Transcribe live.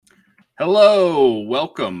Hello,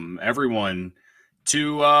 welcome everyone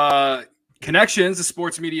to Connections, the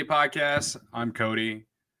sports media podcast. I'm Cody. You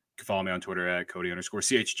can follow me on Twitter at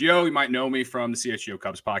Cody_CHGO. You might know me from the CHGO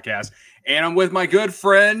Cubs podcast. And I'm with my good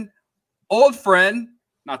friend, old friend,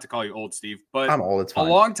 not to call you old, Steve, but I'm old, it's a fine.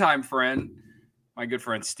 longtime friend, my good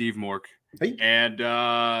friend, Steve Mork. Hey. And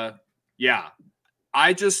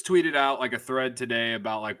I just tweeted out like a thread today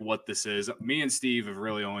about like what this is. Me and Steve have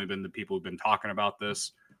really only been the people who've been talking about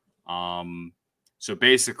this. So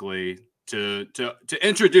basically to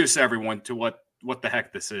introduce everyone to what the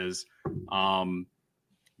heck this is,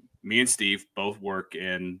 me and Steve both work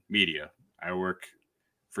in media. I work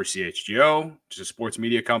for CHGO, which is a sports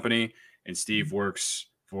media company, and Steve works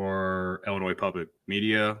for Illinois Public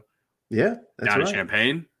Media. Yeah, that's down right. in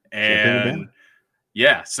Champaign. And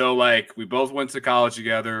yeah, so like we both went to college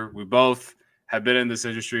together. We both have been in this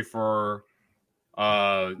industry for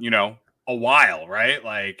a while, right?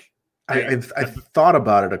 Like I've thought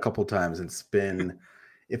about it a couple times. It's been,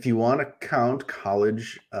 if you want to count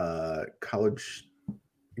college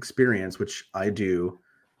experience, which I do,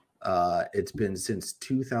 it's been since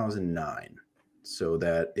 2009. So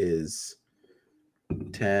that is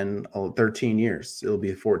 13 years. It'll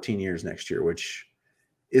be 14 years next year, which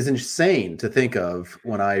is insane to think of.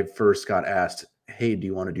 When I first got asked, hey, do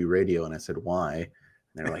you want to do radio? And I said, why? And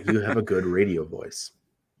they're like, you have a good radio voice.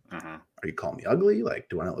 Uh-huh. Are you calling me ugly? Like,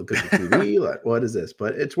 do I not look good on TV? Like, what is this?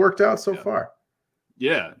 But it's worked out so far.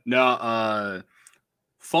 Yeah. No,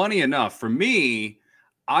 funny enough, for me,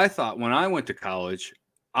 I thought when I went to college,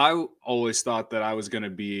 I always thought that I was going to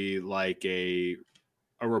be like a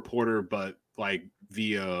reporter, but like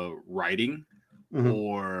via writing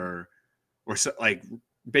or so, like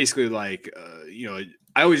basically like,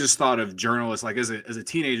 I always just thought of journalists like as a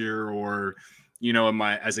teenager or,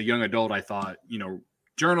 as a young adult, I thought,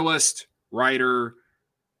 journalist, writer,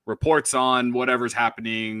 reports on whatever's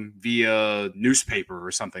happening via newspaper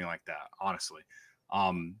or something like that, honestly.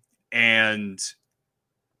 And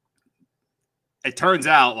it turns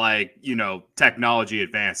out like, technology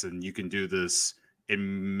advanced and you can do this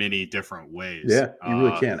in many different ways. Yeah, you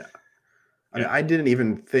really can. I mean, I didn't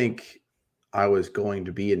even think I was going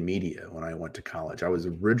to be in media when I went to college. I was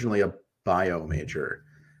originally a bio major.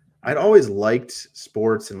 I'd always liked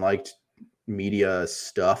sports and liked media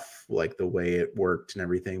stuff, like the way it worked and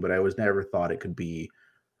everything, but I was never thought it could be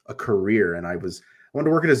a career. And I wanted to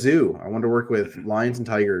work at a zoo. I wanted to work with lions and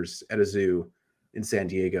tigers at a zoo in San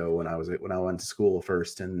Diego when I went to school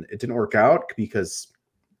first, and it didn't work out because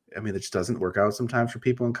it just doesn't work out sometimes for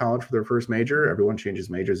people in college for their first major. Everyone changes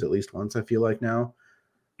majors at least once, I feel like now.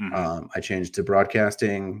 I changed to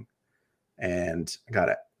broadcasting and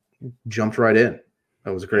jumped right in.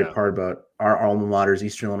 That was a great part about our alma mater's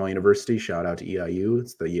Eastern Illinois University. Shout out to EIU.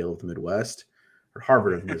 It's the Yale of the Midwest, or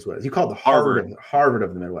Harvard of the Midwest. You call it the Harvard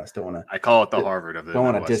of the Midwest. I call it the Harvard of the Midwest.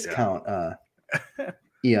 Don't want to discount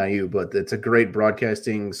EIU, but it's a great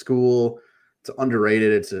broadcasting school. It's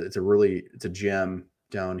underrated. It's a gem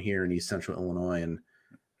down here in East Central Illinois. And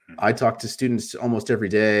I talk to students almost every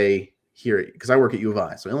day here because I work at U of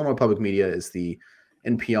I. So Illinois Public Media is the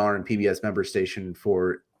NPR and PBS member station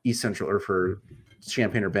for East Central, or for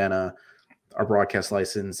Champaign-Urbana. Our broadcast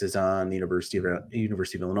license is on the University of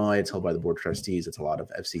Illinois. It's held by the Board of Trustees. It's a lot of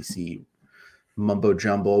FCC mumbo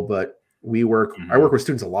jumbo, but I work with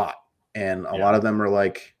students a lot. And a lot of them are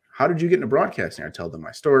like, how did you get into broadcasting? I tell them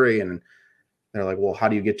my story, and they're like, well, how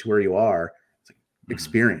do you get to where you are? It's like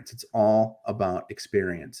experience. It's all about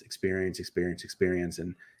experience.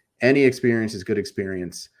 And any experience is good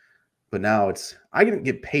experience. But now I didn't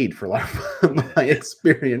get paid for a lot of my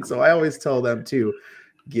experience. So I always tell them to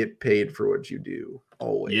get paid for what you do,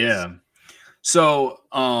 always. Yeah. So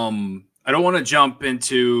I don't want to jump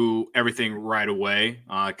into everything right away.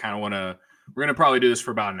 I kind of want to, we're going to probably do this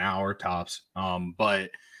for about an hour tops.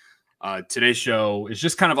 But today's show is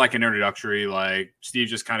just kind of like an introductory, like Steve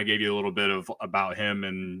just kind of gave you a little bit about him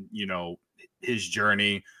and, his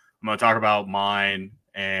journey. I'm going to talk about mine,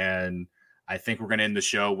 and I think we're going to end the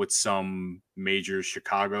show with some major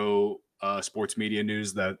Chicago sports media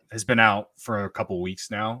news that has been out for a couple of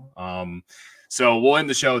weeks now. So we'll end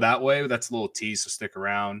the show that way. That's a little tease, so stick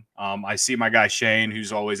around. I see my guy Shane,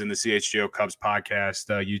 who's always in the CHGO Cubs podcast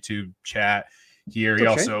YouTube chat here. He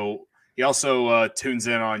also tunes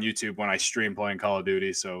in on YouTube when I stream playing Call of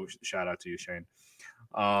Duty. So shout out to you, Shane.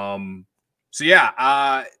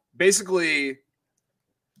 Basically,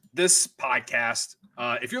 this podcast,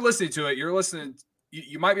 if you're listening to it,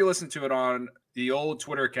 you might be listening to it on the old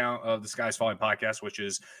Twitter account of the Skies Falling podcast, which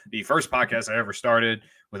is the first podcast I ever started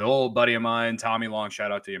with an old buddy of mine, Tommy Long.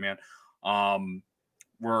 Shout out to you, man.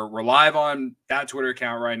 we're live on that Twitter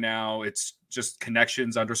account right now. It's just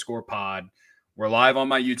connections_pod. We're live on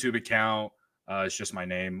my YouTube account. It's just my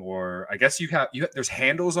name, or I guess there's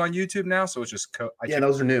handles on YouTube now, so it's just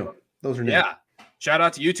those are new. Yeah, shout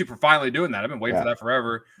out to YouTube for finally doing that. I've been waiting for that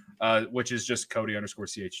forever. Which is just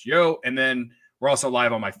Cody_CHGO, and then we're also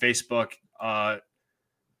live on my Facebook.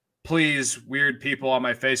 Please, weird people on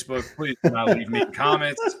my Facebook, please do not leave me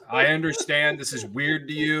comments. I understand this is weird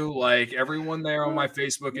to you. Like, everyone there on my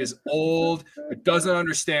Facebook is old, but doesn't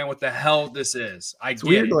understand what the hell this is. It's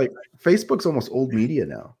weird. It. Like, Facebook's almost old media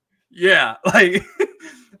now. Yeah, like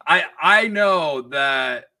I know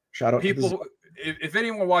that shout out people. If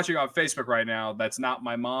anyone watching on Facebook right now that's not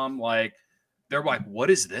my mom, like, they're like,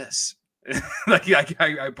 "What is this?"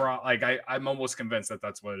 I'm almost convinced that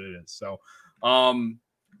that's what it is. So,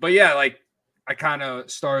 but yeah, like, I kind of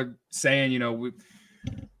started saying,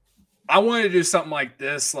 I wanted to do something like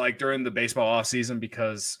this, like, during the baseball off season,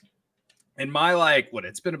 because in my,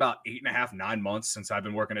 it's been about 8.5, 9 months since I've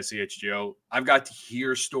been working at CHGO. I've got to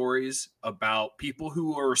hear stories about people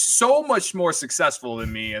who are so much more successful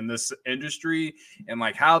than me in this industry, and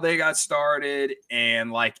like how they got started.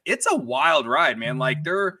 And like, it's a wild ride, man. Like,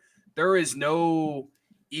 there is no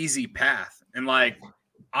easy path. And like,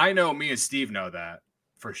 I know me and Steve know that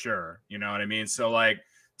for sure. You know what I mean? So like,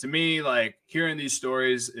 to me, like, hearing these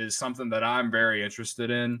stories is something that I'm very interested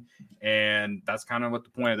in. And that's kind of what the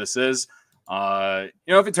point of this is.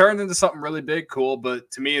 If it turns into something really big, cool.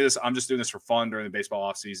 But to me, I'm just doing this for fun during the baseball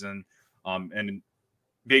off season. And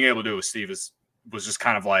being able to do it with Steve was just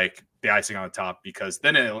kind of like the icing on the top, because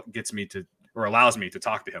then it gets me to, or allows me to,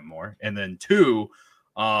 talk to him more. And then two,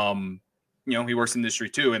 he works in the industry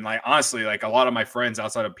too. And like, honestly, like, a lot of my friends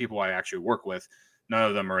outside of people I actually work with, none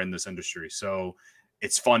of them are in this industry. So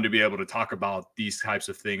it's fun to be able to talk about these types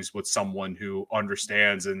of things with someone who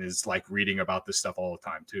understands and is like reading about this stuff all the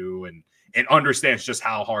time too. And understands just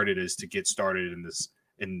how hard it is to get started in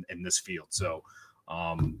this field. So,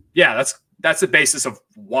 that's the basis of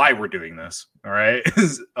why we're doing this. All right.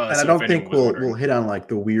 And I don't think we'll hit on like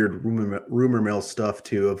the weird rumor mill stuff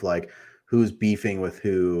too, of like who's beefing with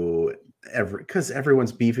who, because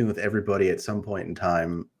everyone's beefing with everybody at some point in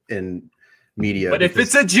time in media. But if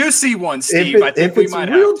it's a juicy one, Steve, I think if it's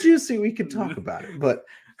real juicy, we could talk about it. But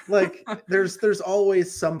like, there's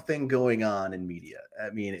always something going on in media. I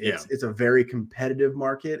mean, it's a very competitive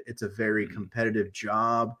market. It's a very competitive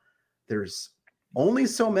job. There's only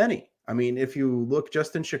so many. I mean, if you look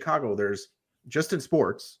just in Chicago, there's just in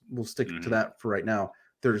sports, we'll stick to that for right now.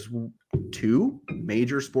 There's 2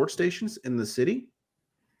 major sports stations in the city.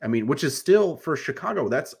 I mean, which is still, for Chicago,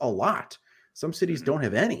 that's a lot. Some cities don't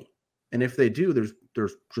have any. And if they do, there's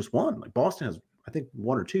just one. Like, Boston has, I think,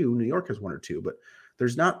 1 or 2. New York has 1 or 2, but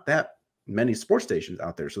there's not that many sports stations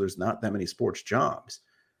out there. So there's not that many sports jobs.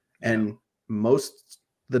 And most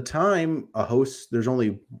the time, there's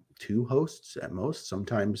only 2 hosts at most.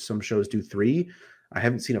 Sometimes some shows do 3. I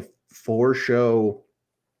haven't seen a 4 show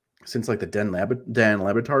since like the Dan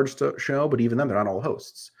Labitard show, but even then, they're not all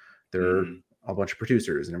hosts. They're a bunch of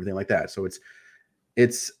producers and everything like that. So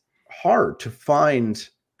it's hard to find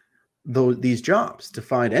these jobs, to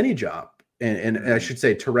find any job. And I should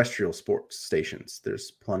say terrestrial sports stations. There's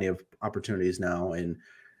plenty of opportunities now in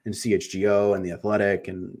CHGO and The Athletic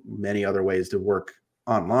and many other ways to work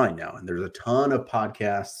online now. And there's a ton of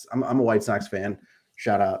podcasts. I'm a White Sox fan.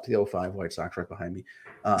 Shout out to the 05 White Sox right behind me.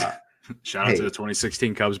 Shout out to the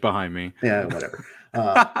 2016 Cubs behind me. Yeah, whatever.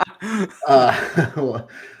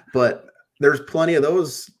 But there's plenty of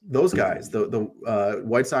those guys. The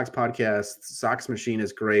White Sox podcast, Sox Machine,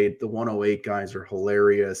 is great. The 108 guys are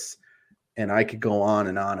hilarious. And I could go on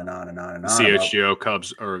and on and on and on and on. CHGO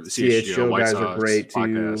Cubs, or the CHGO White guys Sox are great too.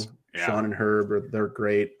 Podcast. Yeah. Sean and Herb, they're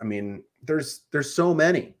great. I mean, there's so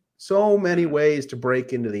many ways to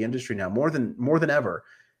break into the industry now, more than ever.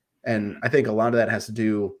 And I think a lot of that has to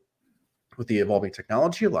do with the evolving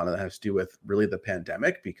technology. A lot of that has to do with really the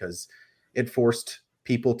pandemic, because it forced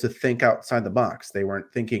people to think outside the box. They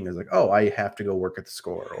weren't thinking as like, oh, I have to go work at the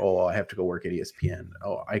Score. Oh, I have to go work at ESPN.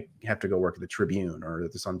 Oh, I have to go work at the Tribune or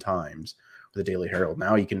the Sun Times or the Daily Herald.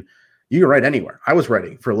 Now you can write anywhere. I was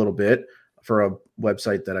writing for a little bit for a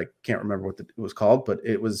website that I can't remember what it was called, but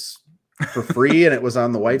it was for free and it was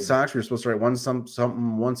on the White Sox. We were supposed to write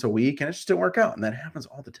something once a week, and it just didn't work out. And that happens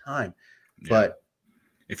all the time. Yeah. But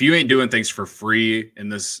if you ain't doing things for free in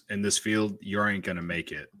this field, you ain't gonna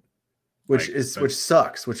make it. Which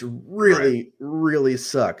sucks, which really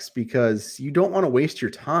sucks, because you don't want to waste your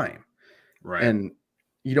time. Right. And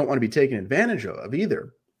you don't want to be taken advantage of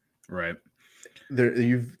either. Right.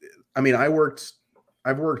 I've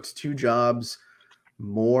worked 2 jobs.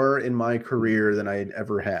 more in my career than I'd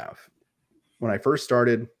ever have. When I first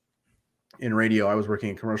started in radio, I was working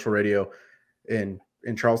in commercial radio in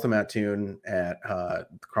Charleston, Mattoon at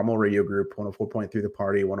Cromwell Radio Group, 104.3 The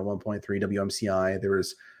Party, 101.3 WMCI. There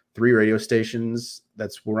was 3 radio stations.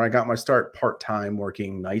 That's where I got my start, part-time,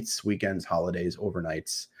 working nights, weekends, holidays,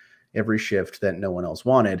 overnights, every shift that no one else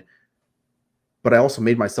wanted. But I also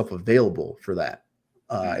made myself available for that.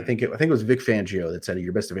 I think it was Vic Fangio that said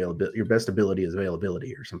your best ability is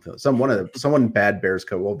availability, or something. Someone bad Bears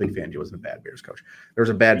coach. Well, Vic Fangio wasn't a bad Bears coach. There was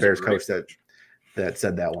a bad Bears coach that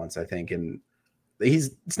said that once, I think, and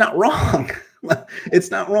it's not wrong.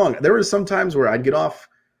 It's not wrong. There was some times where I'd get off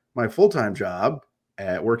my full-time job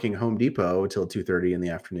at working Home Depot till 2:30 in the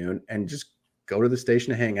afternoon and just go to the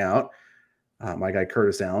station to hang out. My guy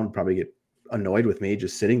Curtis Allen would probably get annoyed with me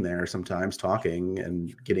just sitting there sometimes talking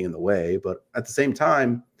and getting in the way. But at the same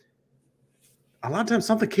time, a lot of times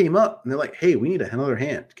something came up and they're like, hey, we need another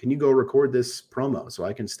hand. Can you go record this promo so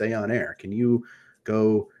I can stay on air? Can you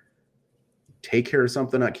go take care of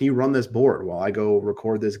something? Can you run this board while I go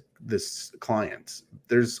record this client?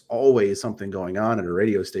 There's always something going on at a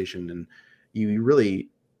radio station. And you really,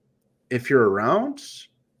 if you're around,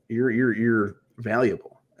 you're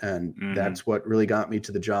valuable. And that's what really got me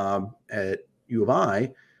to the job at U of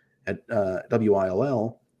I, at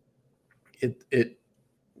WILL. It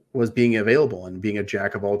was being available and being a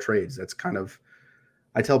jack of all trades. That's kind of,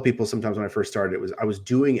 I tell people sometimes when I first started, I was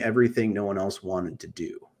doing everything no one else wanted to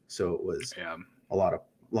do. So it was a lot of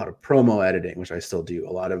promo editing, which I still do.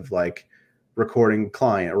 A lot of like recording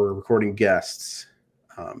client or recording guests.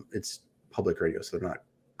 It's public radio, so they're not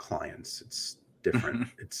clients. It's different.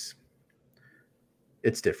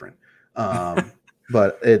 It's different.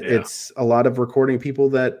 But it's a lot of recording people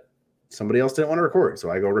that somebody else didn't want to record. So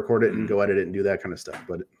I go record it and go edit it and do that kind of stuff.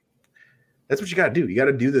 But that's what you got to do. You got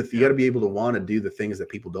to do you got to be able to want to do the things that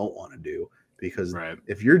people don't want to do, because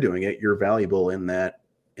if you're doing it, you're valuable in that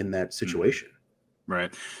situation.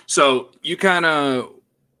 Right. So you kind of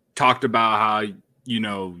talked about how,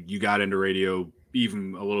 you got into radio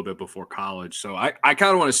even a little bit before college. So I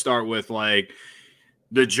kind of want to start with like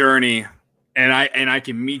the journey, and I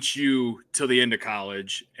can meet you till the end of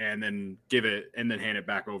college and then hand it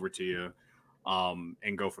back over to you,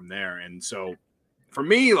 and go from there. And so for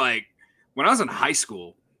me, like when I was in high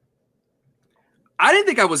school, I didn't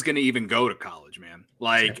think I was going to even go to college, man.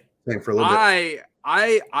 Like Same for a little bit.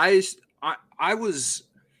 I was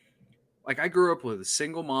like, I grew up with a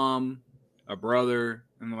single mom, a brother,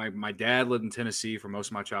 and like my dad lived in Tennessee for most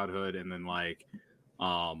of my childhood. And then like,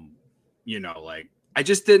 like I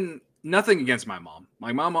just didn't, nothing against my mom.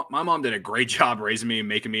 My mom did a great job raising me and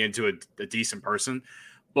making me into a decent person,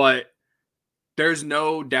 but there's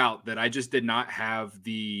no doubt that I just did not have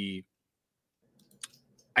the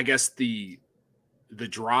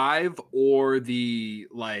drive or the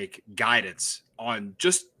like guidance on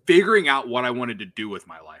just figuring out what I wanted to do with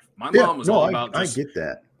my life. My mom was all about I get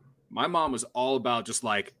that. My mom was all about just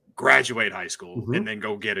like graduate high school and then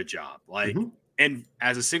go get a job. Like, and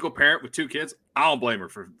as a single parent with 2 kids, I don't blame her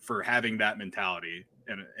for having that mentality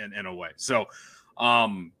in a way. So,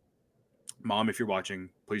 Mom, if you're watching,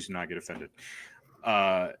 please do not get offended.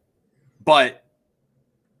 But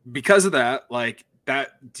because of that,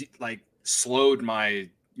 that slowed my,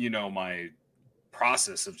 my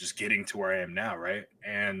process of just getting to where I am now. Right.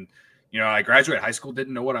 And, I graduated high school,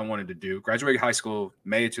 didn't know what I wanted to do. Graduated high school,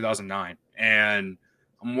 May of 2009. And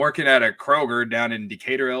I'm working at a Kroger down in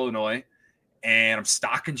Decatur, Illinois, and I'm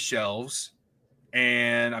stocking shelves.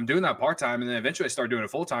 And I'm doing that part-time. And then eventually I start doing it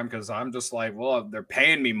full-time because I'm just like, well, they're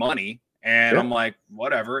paying me money. And I'm like,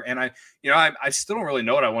 whatever. And I still don't really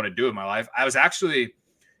know what I want to do in my life. I was actually,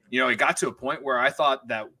 it got to a point where I thought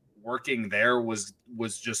that working there was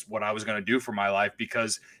just what I was going to do for my life,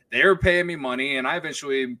 because they were paying me money and I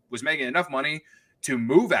eventually was making enough money to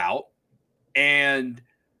move out, and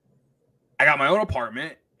I got my own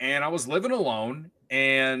apartment and I was living alone.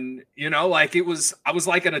 And, I was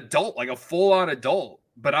like an adult, like a full on adult,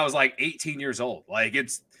 but I was like 18 years old. Like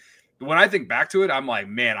when I think back to it, I'm like,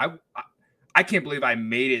 man, I can't believe I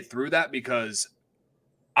made it through that, because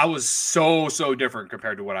I was so different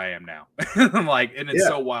compared to what I am now. I'm like, and it's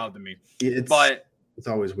so wild to me. It's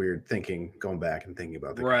always weird going back and thinking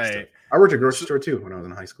about that right. kind of stuff. I worked at a grocery store too when I was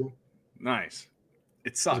in high school. Nice.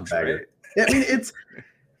 It sucks, right? Yeah, I mean,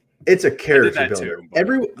 it's a character builder.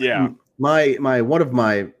 My one of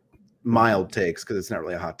my mild takes, because it's not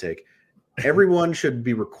really a hot take, everyone should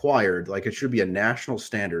be required, like it should be a national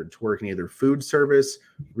standard to work in either food service,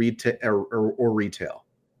 retail, or retail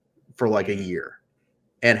for like a year,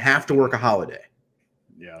 and have to work a holiday.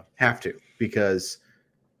 Yeah, have to, because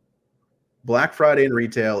Black Friday in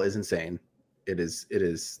retail is insane. It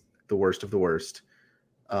is the worst of the worst.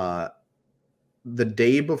 The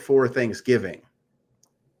day before Thanksgiving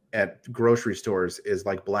at grocery stores is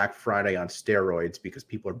like Black Friday on steroids because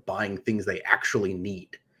people are buying things they actually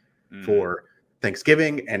need for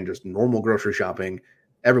Thanksgiving and just normal grocery shopping.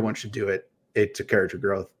 Everyone should do it. It's a character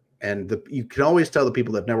growth. And you can always tell the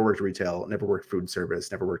people that have never worked retail, never worked food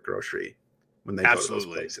service, never worked grocery when they go to those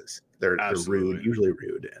places. They're rude, usually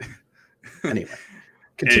rude. Anyway,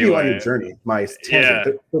 continue on your journey. My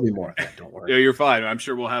tangent, there'll be more of that. Don't worry. Yeah, you're fine. I'm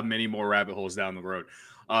sure we'll have many more rabbit holes down the road.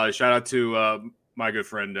 Shout out to my good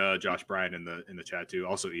friend Josh Bryan in the chat too.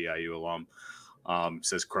 Also EIU alum.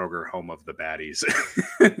 Says Kroger, home of the baddies,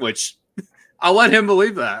 which I'll let him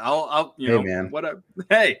believe that. I'll man. Whatever.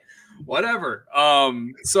 Hey, whatever.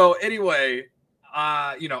 So anyway,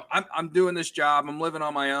 I'm doing this job. I'm living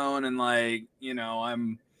on my own, and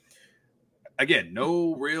I'm again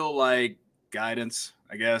no real guidance,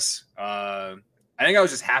 I guess. I think I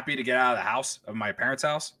was just happy to get out of the house, of my parents'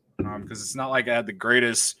 house, because it's not like I had the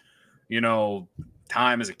greatest,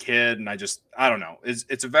 time as a kid, and I don't know.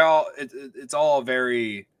 It's all a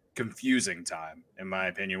very confusing time, in my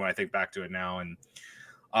opinion, when I think back to it now. And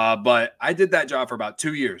but I did that job for about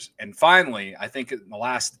 2 years, and finally, I think in the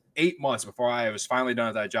last 8 months before I was finally done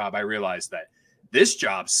with that job, I realized that this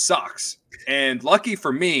job sucks. And lucky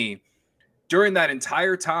for me, during that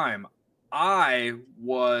entire time, I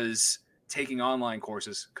was taking online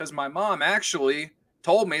courses because my mom actually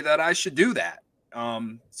told me that I should do that.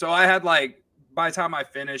 So I had by the time I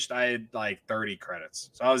finished, I had 30 credits.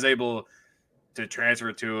 So I was able to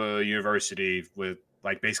transfer to a university with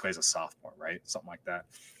basically as a sophomore, right? Something like that.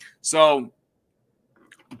 So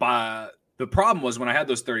the problem was when I had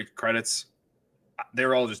those 30 credits, they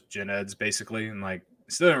were all just gen eds basically. And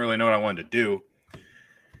still didn't really know what I wanted to do.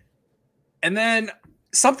 And then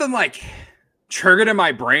something triggered in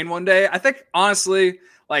my brain one day. I think honestly,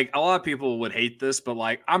 a lot of people would hate this, but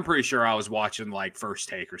I'm pretty sure I was watching First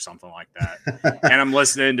Take or something like that. And I'm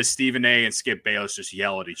listening to Stephen A. and Skip Bayless just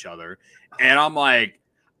yell at each other. And I'm like,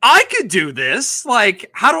 I could do this.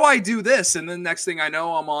 How do I do this? And then next thing I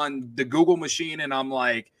know, I'm on the Google machine and I'm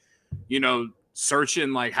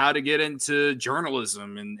searching how to get into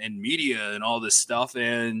journalism and media and all this stuff.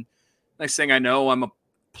 And next thing I know, I'm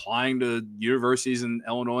applying to universities in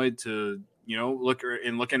Illinois to,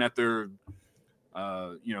 looking at their,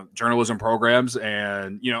 journalism programs.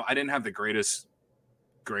 And, I didn't have the greatest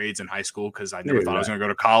grades in high school because I never thought I was going to go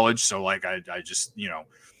to college. So I just,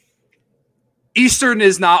 Eastern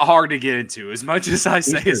is not hard to get into as much as I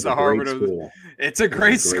say it's the Harvard. It's a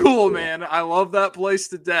great school, man. I love that place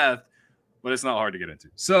to death, but it's not hard to get into.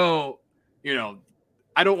 So,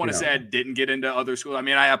 I don't want to say I didn't get into other schools. I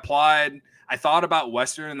mean, I applied. I thought about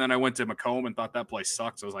Western, and then I went to Macomb and thought that place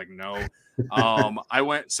sucked. So I was like, no. I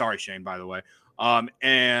went. Sorry, Shane, by the way.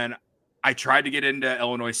 And I tried to get into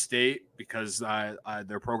Illinois State because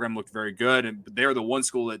their program looked very good, and they're the one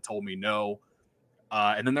school that told me no.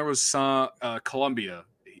 And then there was Columbia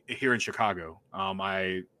here in Chicago.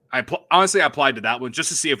 Honestly, I applied to that one just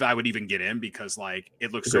to see if I would even get in because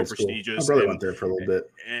it looks so prestigious. My brother went there for a little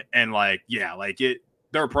bit, and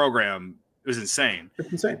their program was insane.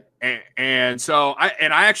 It's insane. And so I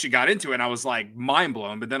actually got into it and I was mind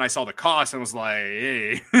blown, but then I saw the cost and was like,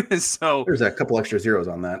 hey. So there's a couple extra zeros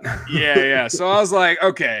on that. yeah. So I was like,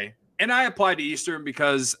 okay. And I applied to Eastern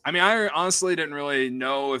because I honestly didn't really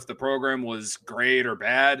know if the program was great or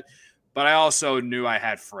bad, but I also knew I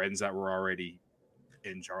had friends that were already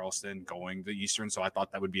in Charleston going to Eastern. So I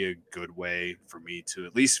thought that would be a good way for me to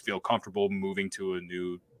at least feel comfortable moving to a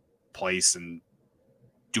new place and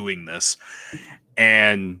doing this.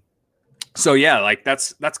 And so, yeah,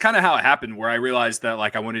 that's kind of how it happened, where I realized that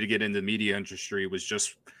I wanted to get into the media industry was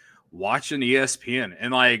just watching ESPN.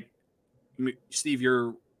 And Steve,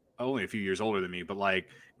 you're only a few years older than me, but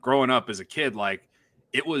growing up as a kid,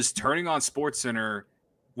 it was turning on SportsCenter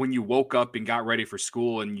when you woke up and got ready for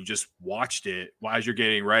school and you just watched it as you're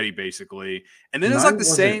getting ready, basically. And then it's the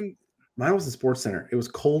same. Mine was the SportsCenter. It was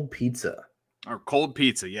Cold Pizza. Or Cold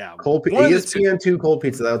Pizza, yeah. ESPN2 Cold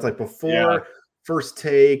Pizza. That was before First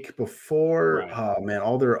Take, before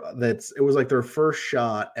it was their first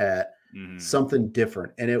shot at something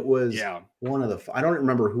different. And it was one of the I don't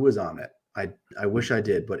remember who was on it. I wish I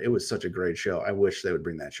did, but it was such a great show. I wish they would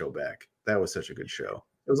bring that show back. That was such a good show.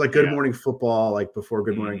 It was Good Morning Football, before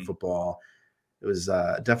Good Morning Football. It was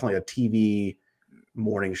definitely a TV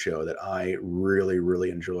morning show that I really,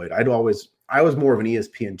 really enjoyed. I was more of an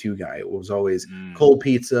ESPN2 guy. It was always Cold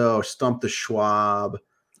Pizza or Stump the Schwab.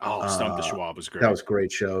 Oh, Stump the Schwab was great. That was a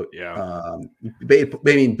great show. Yeah.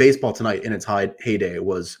 Baseball Tonight in its heyday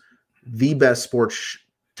was the best sports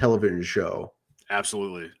television show.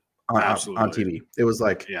 Absolutely. On TV. It was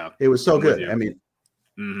like, it was so good. I mean,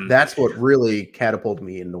 that's what really catapulted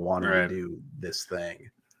me into wanting to do this thing.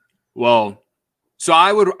 Well, so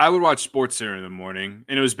I would watch SportsCenter in the morning,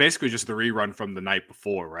 and it was basically just the rerun from the night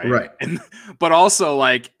before, right? Right. But also,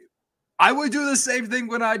 like, I would do the same thing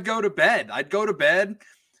when I'd go to bed. I'd go to bed,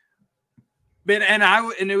 and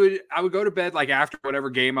I would go to bed like after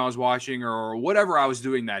whatever game I was watching or whatever I was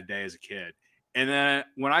doing that day as a kid. And then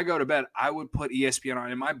when I go to bed, I would put ESPN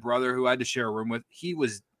on. And my brother, who I had to share a room with, he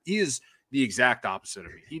is the exact opposite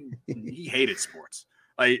of me. He hated sports.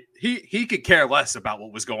 Like he could care less about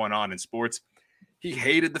what was going on in sports. He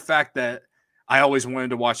hated the fact that I always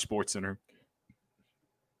wanted to watch SportsCenter.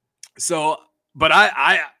 So, but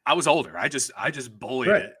I was older. I just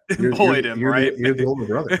bullied bullied him. You're the older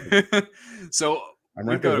brother. So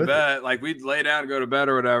we'd go to bed, like we'd lay down and go to bed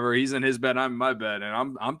or whatever. He's in his bed, I'm in my bed,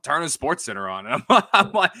 and I'm turning SportsCenter on. And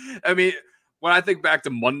I'm like, I mean, when I think back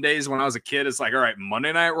to Mondays when I was a kid, it's like, all right,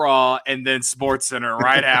 Monday Night Raw and then SportsCenter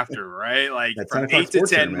right after, right? Like from 8 to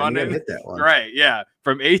 10 Monday. Hit that one. Right, yeah.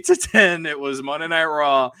 From 8 to 10, it was Monday Night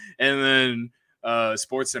Raw and then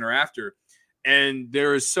SportsCenter after. And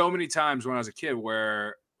there was so many times when I was a kid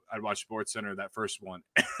where I'd watch SportsCenter, that first one,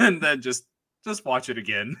 and then just watch it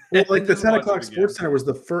again. Well, like the 10 o'clock SportsCenter was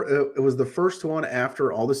the first. It was the first one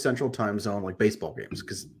after all the Central Time Zone, like baseball games,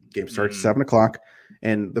 because games start at 7 o'clock,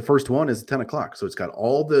 and the first one is 10 o'clock. So it's got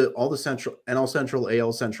all the Central, NL Central,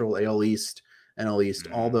 AL Central, AL East, NL East,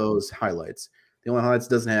 all those highlights. The only highlights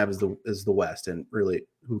it doesn't have is the West, and really,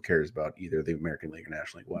 who cares about either the American League or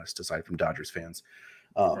National League West, aside from Dodgers fans?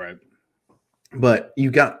 Right. But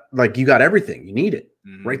you got everything. You need it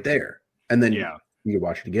right there, and then you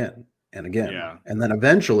watch it again and again. Yeah. And then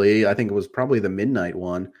eventually, I think it was probably the midnight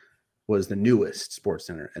one was the newest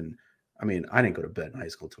SportsCenter. And I mean, I didn't go to bed in high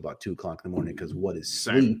school till about 2 o'clock in the morning because what is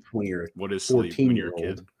sleep when you're a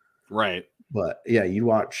 14-year-old? Right. But yeah, you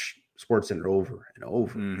watch SportsCenter over and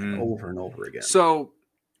over and over and over again. So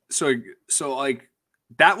like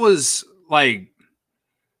that was like,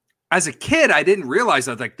 as a kid, I didn't realize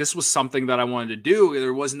that like this was something that I wanted to do.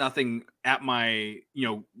 There was nothing at my,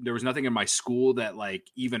 there was nothing in my school that like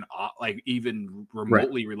even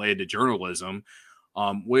remotely related to journalism,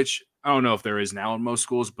 which I don't know if there is now in most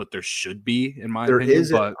schools, but there should be in my opinion. There is,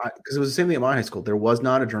 because it was the same thing at my high school. There was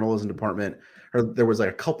not a journalism department, or there was like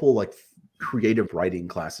a couple like creative writing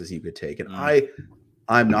classes you could take. And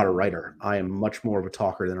I'm not a writer. I am much more of a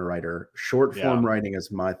talker than a writer. Short form writing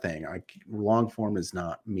is my thing. Long form is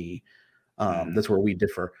not me. That's where we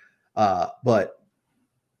differ. But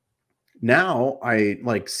now I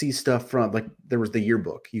like see stuff from, like, there was the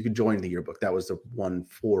yearbook. You could join the yearbook. That was the one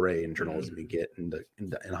foray in journalism you get in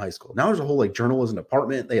high school. Now there's a whole like journalism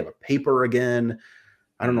department. They have a paper again.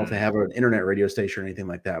 I don't know if they have an internet radio station or anything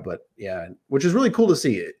like that, but yeah, which is really cool to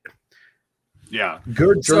see it. Yeah.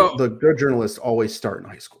 The good journalists always start in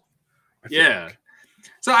high school. Yeah. Like.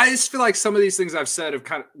 So I just feel like some of these things I've said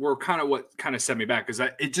were what set me back, because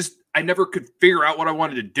I never could figure out what I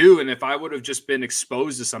wanted to do. And if I would have just been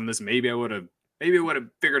exposed to some of this, maybe I would have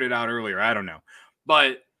figured it out earlier. I don't know.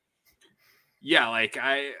 But yeah, like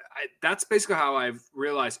I that's basically how I've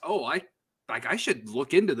realized, I should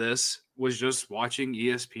look into this, was just watching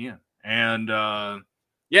ESPN. And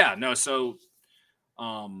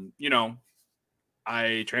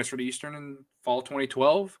I transferred to Eastern in fall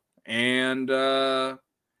 2012, and that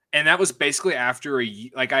was basically after a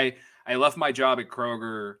year. Like I left my job at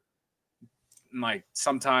Kroger like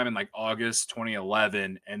sometime in like August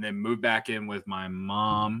 2011, and then moved back in with my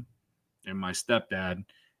mom and my stepdad,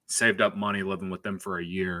 saved up money living with them for a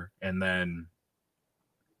year, and then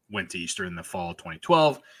went to Eastern in the fall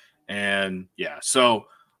 2012. And yeah, so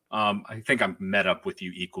I think I'm met up with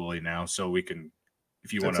you equally now, so we can.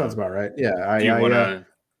 If you want to, sounds about right. Yeah,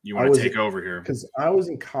 you want to take over here? Because I was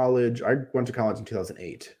in college. I went to college in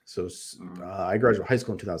 2008. So I graduated high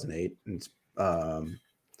school in 2008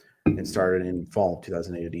 and started in fall of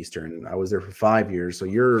 2008 at Eastern. I was there for 5 years. So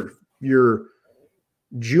your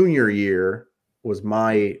junior year was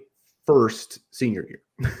my first senior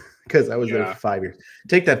year because I was there for 5 years.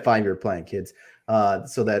 Take that 5-year plan, kids.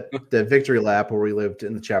 So that the victory lap where we lived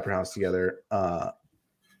in the chapter house together.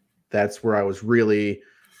 That's where I was really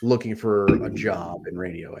looking for a job in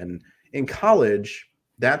radio. And in college,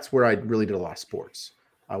 that's where I really did a lot of sports.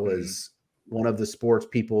 I was one of the sports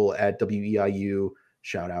people at WEIU.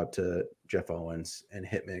 Shout out to Jeff Owens and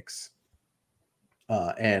Hitmix.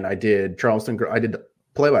 And I did Charleston. I did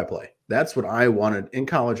play-by-play. That's what I wanted in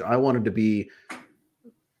college. I wanted to be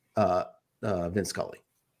Vince Scully.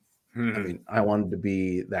 I mean, I wanted to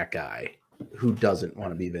be that guy. who doesn't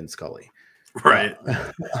want to be Vin Scully? Right.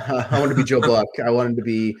 I wanted to be Joe Buck. I wanted to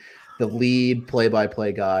be the lead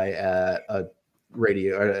play-by-play guy at a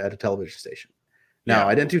radio or at a television station. Now,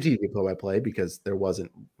 I didn't do TV play-by-play because there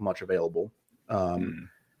wasn't much available.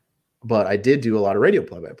 But I did do a lot of radio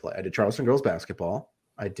play-by-play. I did Charleston girls basketball.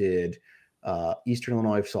 I did Eastern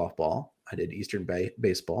Illinois softball. I did Eastern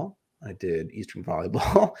baseball. I did Eastern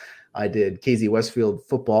volleyball. I did KZ Westfield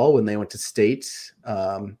football when they went to state.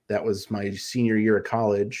 That was my senior year of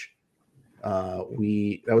college.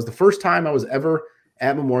 That was the first time I was ever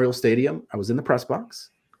at Memorial Stadium. I was in the press box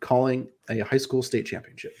calling a high school state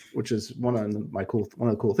championship, which is one of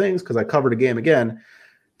the cool things because I covered a game again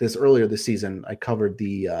earlier this season. I covered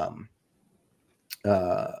the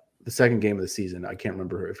second game of the season. I can't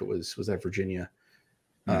remember if it was that Virginia.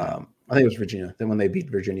 I think it was Virginia. Then when they beat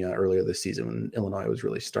Virginia earlier this season, when Illinois was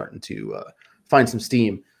really starting to find some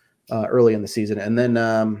steam early in the season. And then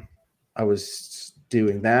I was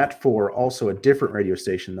doing that for also a different radio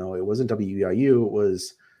station, though. It wasn't WEIU. It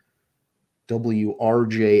was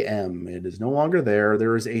WRJM. It is no longer there.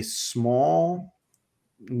 There is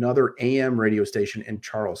another AM radio station in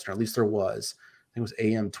Charleston. At least there was. I think it was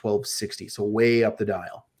AM 1260. So way up the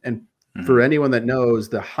dial. And for anyone that knows,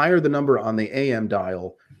 the higher the number on the AM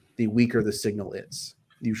dial, the weaker the signal is,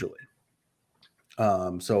 usually.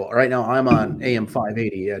 So right now I'm on AM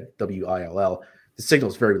 580 at WILL. The signal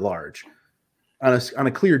is very large. On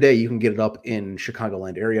a clear day, you can get it up in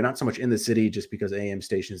Chicagoland area, not so much in the city, just because AM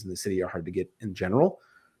stations in the city are hard to get in general,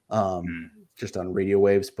 just on radio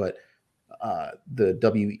waves. But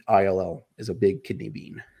the WILL is a big kidney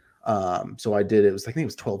bean. So I think it was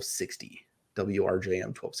 1260.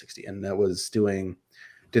 WRJM 1260, and that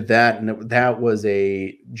was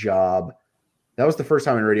a job. That was the first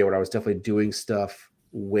time in radio where I was definitely doing stuff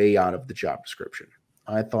way out of the job description.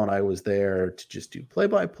 I thought I was there to just do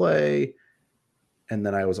play-by-play, and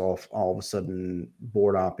then I was all of a sudden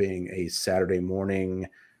board opping a Saturday morning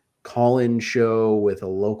call-in show with a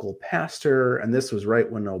local pastor, and this was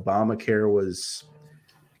right when Obamacare was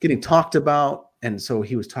getting talked about, and so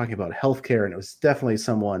he was talking about healthcare, and it was definitely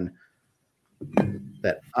someone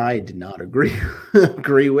that I did not agree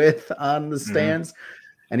with on the stands.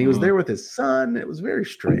 And he was there with his son. It was very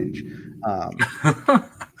strange.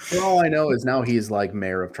 For all I know is now he's like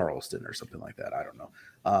mayor of Charleston or something like that. I don't know.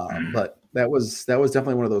 But that was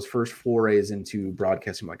definitely one of those first forays into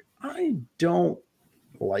broadcasting. Like, I don't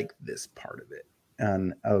like this part of it.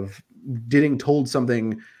 And of getting told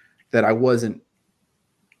something that I wasn't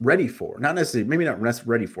ready for. Not necessarily, maybe not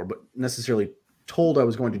ready for, but necessarily told I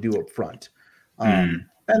was going to do up front. And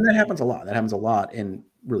that happens a lot. That happens a lot in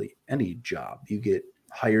really any job. You get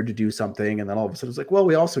hired to do something, and then all of a sudden it's like, well,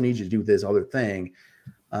 we also need you to do this other thing.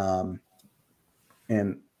 And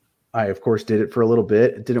I, of course, did it for a little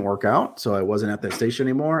bit. It didn't work out, so I wasn't at that station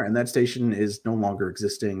anymore. And that station is no longer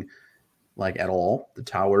existing, like, at all. The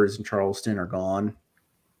towers in Charleston are gone.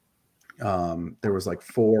 There was like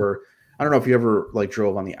 4. I don't know if you ever like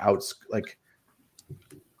drove on the like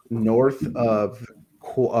north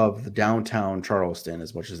of the downtown Charleston,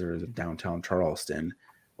 as much as there is a downtown Charleston,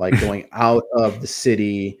 like going out of the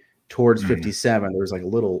city towards 57. There was like a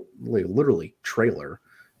little, literally trailer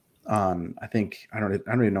on, I don't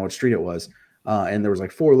even know what street it was. And there was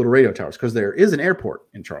like 4 little radio towers because there is an airport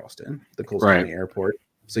in Charleston, the Coles County Airport.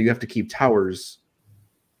 So you have to keep towers.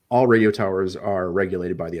 All radio towers are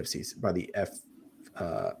regulated by the FCC, by the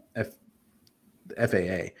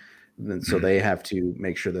FAA. And so they have to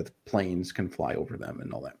make sure that the planes can fly over them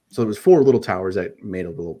and all that. So there was 4 little towers that made a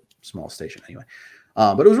little small station anyway.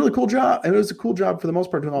 But it was a really cool job. And it was a cool job for the most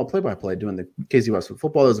part doing all play-by-play, doing the KZ Westwood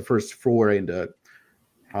football. That was the first foray into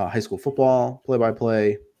high school football,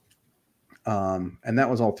 play-by-play. And that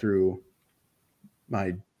was all through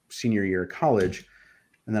my senior year of college.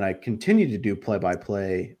 And then I continued to do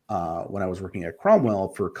play-by-play when I was working at Cromwell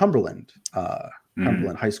for Cumberland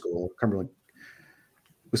High School.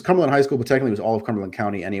 It was Cumberland High School, but technically it was all of Cumberland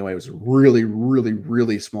County anyway. It was a really, really,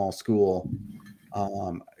 really small school.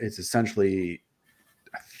 It's essentially,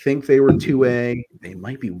 I think they were 2A. They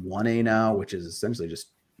might be 1A now, which is essentially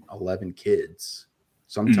just 11 kids.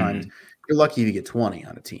 Sometimes you're lucky if you get 20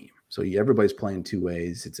 on a team. So everybody's playing 2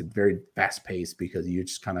 ways. It's a very fast pace because you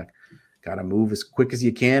just kind of got to move as quick as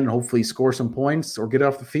you can and hopefully score some points or get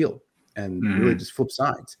off the field and really just flip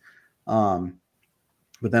sides.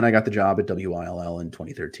 But then I got the job at WILL in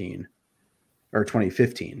 2013 or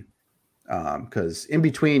 2015. Because in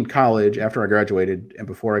between college, after I graduated and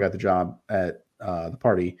before I got the job at the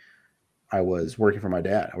party, I was working for my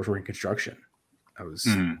dad. I was working construction. I was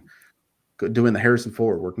doing the Harrison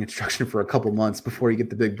Ford, working construction for a couple months before you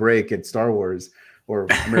get the big break at Star Wars or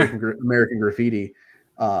American Graffiti.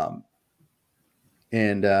 And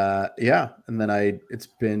then it's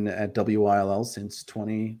been at WILL since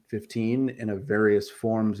 2015 in various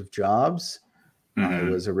forms of jobs. I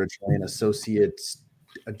was originally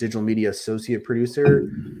a digital media associate producer.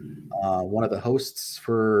 One of the hosts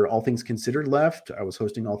for All Things Considered left. I was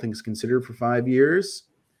hosting All Things Considered for 5 years.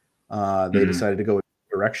 They decided to go a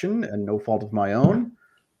direction, and no fault of my own,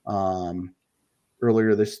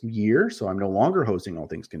 earlier this year. So I'm no longer hosting All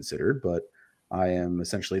Things Considered, but I am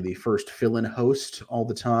essentially the first fill-in host all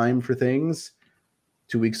the time for things.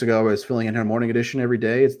 2 weeks ago, I was filling in our morning edition every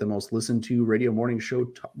day. It's the most listened to radio morning show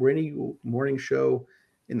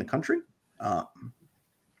in the country.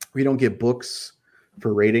 We don't get books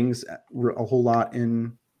for ratings a whole lot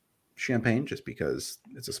in Champaign, just because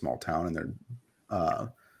it's a small town and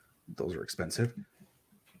those are expensive.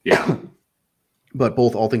 Yeah. But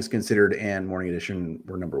both All Things Considered and Morning Edition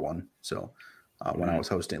were number one. So when I was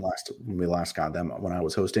hosting when we last got them, when I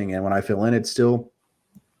was hosting and when I fill in, it's still,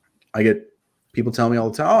 I get people telling me all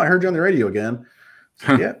the time, "Oh, I heard you on the radio again."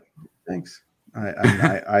 So, yeah, thanks.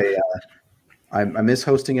 I miss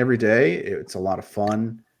hosting every day. It's a lot of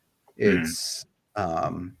fun. It's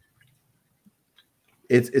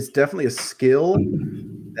definitely a skill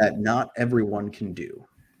that not everyone can do.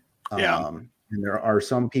 And there are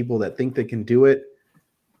some people that think they can do it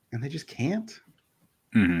and they just can't.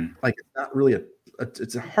 Like, it's not really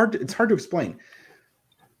it's hard to explain.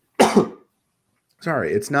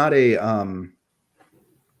 Sorry. It's not it's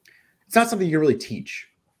not something you really teach.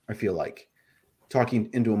 I feel like talking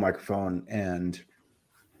into a microphone and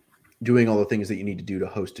doing all the things that you need to do to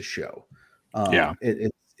host a show.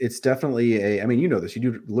 It's definitely I mean, you know this, you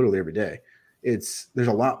do it literally every day. There's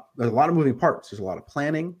a lot of moving parts. There's a lot of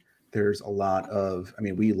planning. There's a lot of, I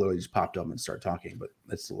mean, we literally just popped up and started talking, but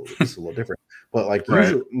it's a little different. But like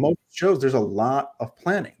usually most shows, there's a lot of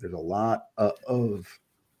planning. There's a lot of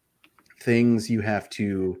things you have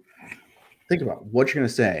to think about. What you're going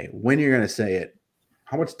to say, when you're going to say it,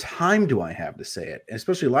 how much time do I have to say it? And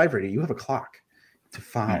especially live radio, you have a clock to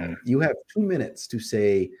follow. You have 2 minutes to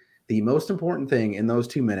say the most important thing in those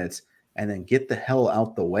 2 minutes, and then get the hell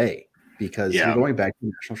out the way, because you're going back to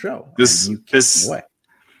the national show.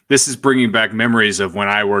 This is bringing back memories of when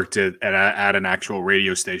I worked at an actual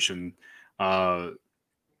radio station. So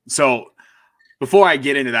before I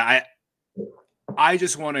get into that, I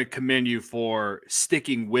just want to commend you for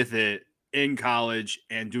sticking with it in college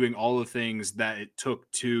and doing all the things that it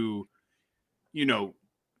took to,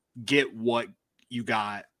 get what you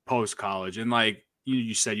got post college. And like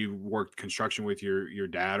you said, you worked construction with your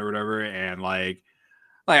dad or whatever, and like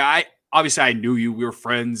I. Obviously, I knew you. We were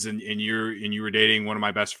friends, and you were dating one of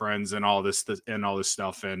my best friends, and all this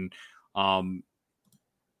stuff. And I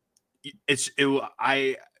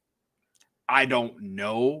don't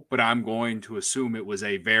know, but I'm going to assume it was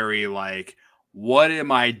a very like, what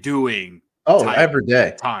am I doing? Every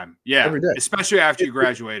day. Time, yeah, every day, especially after you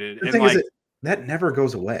graduated. The thing is that never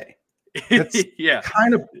goes away. That's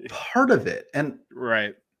kind of part of it, and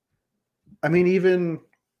right. I mean, even.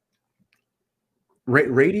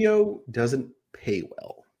 Radio doesn't pay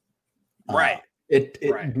well, right?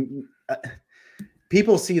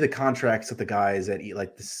 People see the contracts of the guys at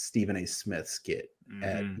like the Stephen A. Smith skit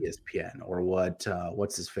at ESPN, or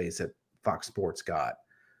what's his face at Fox Sports got,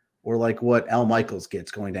 or like what Al Michaels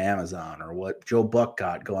gets going to Amazon, or what Joe Buck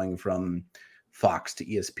got going from Fox to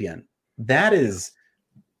ESPN. That is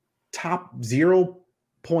top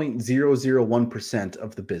 0.001%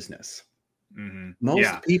 of of the business.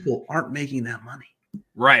 Most people aren't making that money.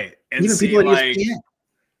 Right. And even people like,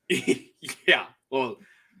 yeah, well,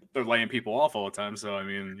 they're laying people off all the time. So, I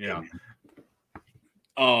mean, yeah.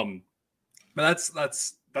 But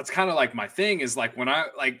that's kind of like my thing is like when I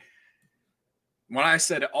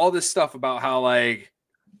said all this stuff about how like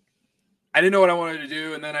I didn't know what I wanted to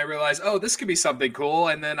do, and then I realized, oh, this could be something cool.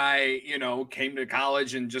 And then I, came to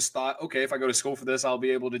college and just thought, okay, if I go to school for this, I'll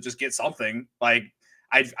be able to just get something. Like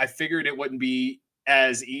I figured it wouldn't be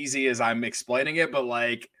as easy as I'm explaining it, but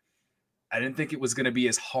like I didn't think it was going to be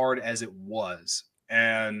as hard as it was.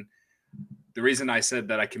 And the reason I said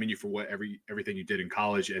that I commend you for everything you did in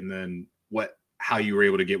college, and then how you were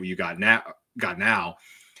able to get what you got now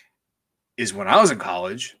is when I was in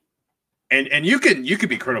college, and you could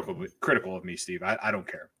be critical of me, Steve. I don't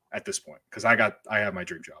care at this point, because I have my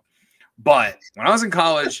dream job. But when I was in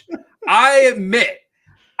college, I admit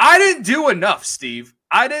I didn't do enough, Steve.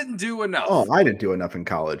 I didn't do enough. Oh, I didn't do enough in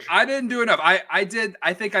college. I didn't do enough. I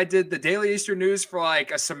think I did the Daily Eastern News for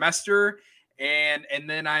like a semester, And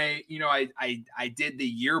then I did the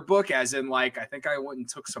yearbook, as in like I think I went and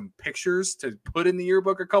took some pictures to put in the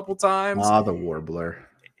yearbook a couple times. The warbler.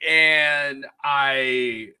 And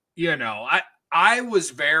I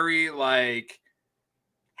was very like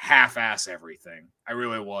half-ass everything. I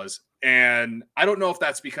really was. And I don't know if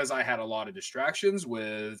that's because I had a lot of distractions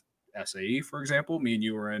with SAE, for example. Me and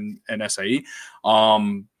you were in SAE.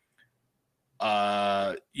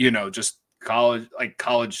 Just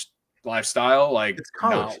college lifestyle, like it's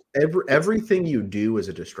college. Everything you do is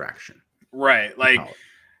a distraction, right? Like,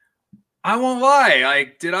 I won't lie.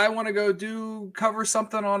 Like, did I want to go cover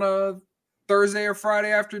something on a Thursday or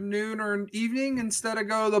Friday afternoon or an evening instead of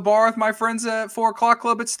go to the bar with my friends at 4:00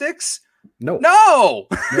 Club at Sticks? No,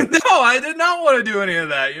 I did not want to do any of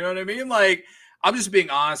that. You know what I mean? Like, I'm just being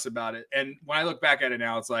honest about it. And when I look back at it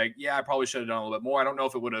now, it's like, yeah, I probably should have done a little bit more. I don't know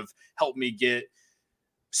if it would have helped me get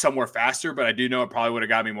somewhere faster, but I do know it probably would have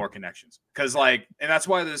got me more connections. Because and that's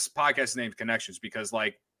why this podcast is named Connections, because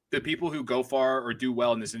like the people who go far or do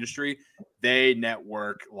well in this industry, they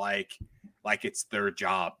network like it's their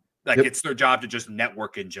job. Like it's their job to just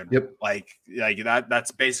network in general. Yep. Like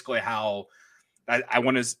that's basically how I don't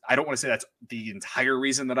want to say that's the entire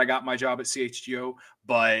reason that I got my job at CHGO,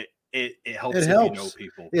 but it helps if you know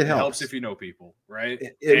people. It helps if you know people, right?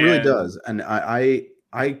 It really does. And I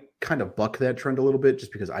kind of buck that trend a little bit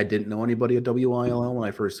just because I didn't know anybody at WILL when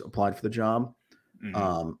I first applied for the job.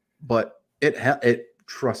 Mm-hmm. But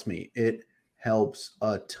trust me, it helps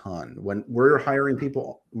a ton. When we're hiring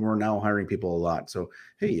people, we're now hiring people a lot. So,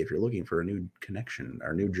 hey, if you're looking for a new connection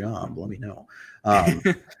or new job, let me know.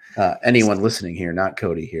 Anyone listening here, not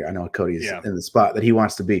Cody here. I know Cody's in the spot that he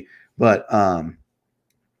wants to be, but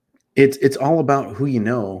it's all about who you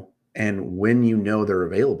know and when you know they're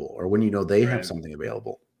available or when you know they have something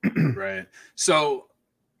available. Right. So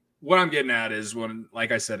what I'm getting at is when,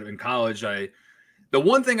 like I said, in college, the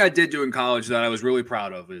one thing I did do in college that I was really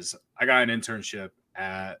proud of is I got an internship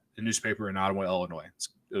at a newspaper in Ottawa, Illinois.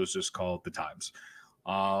 It was just called The Times.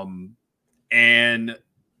 And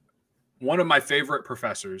one of my favorite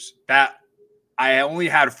professors that I only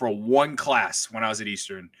had for one class when I was at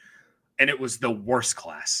Eastern, and it was the worst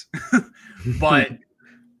class. But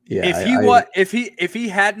if he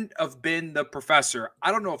hadn't have been the professor,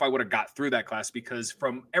 I don't know if I would have got through that class, because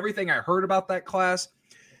from everything I heard about that class,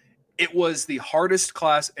 it was the hardest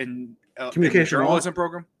class in communication journalism law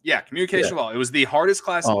program. Yeah, communication law. It was the hardest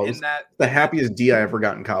class in that. The happiest D I ever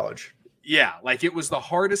got in college. Yeah, like it was the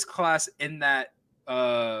hardest class in that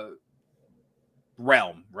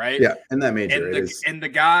realm, right? Yeah, in that major. And the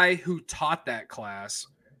guy who taught that class,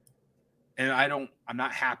 and I'm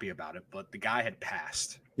not happy about it, but the guy had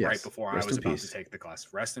passed right before I was about to take the class.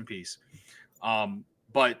 Rest in peace.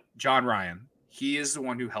 But John Ryan, he is the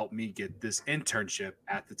one who helped me get this internship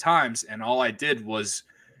at the Times. And all I did was,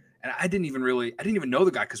 and I didn't even know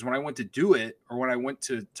the guy, because when I went to do it, or when I went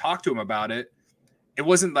to talk to him about it, it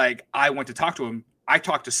wasn't like I went to talk to him. I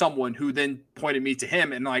talked to someone who then pointed me to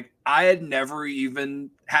him. And like, I had never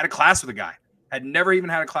even had a class with the guy.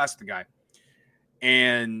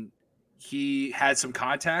 And he had some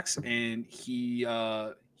contacts, and he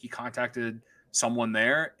contacted someone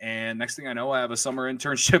there. And next thing I know, I have a summer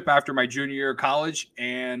internship after my junior year of college.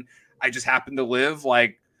 And I just happened to live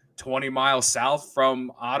like 20 miles south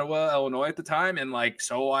from Ottawa, Illinois at the time. And like,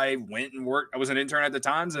 so I went and worked. I was an intern at the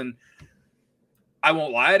Times, and I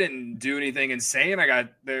won't lie, I didn't do anything insane. I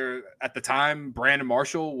got there at the time. Brandon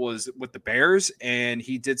Marshall was with the Bears, and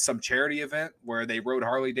he did some charity event where they rode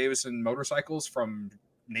Harley Davidson motorcycles from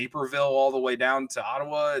Naperville all the way down to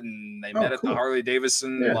Ottawa, and they met at the Harley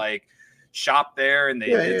Davidson shop there, and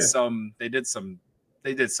they did some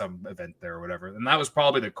event there or whatever. And that was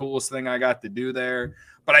probably the coolest thing I got to do there.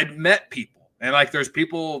 But I met people, and like there's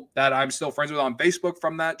people that I'm still friends with on Facebook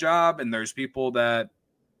from that job, and there's people that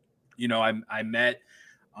I met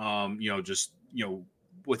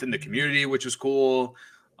within the community, which was cool.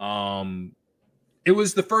 It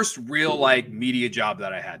was the first real like media job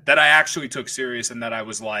that I had that I actually took serious, and that I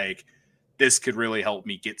was like, this could really help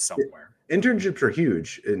me get somewhere. Internships are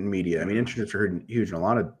huge in media. I mean, internships are huge in a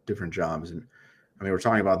lot of different jobs. And I mean, we're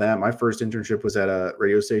talking about that. My first internship was at a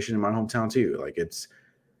radio station in my hometown too.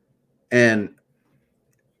 And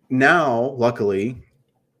now, luckily,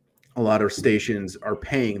 a lot of stations are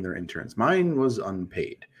paying their interns. Mine was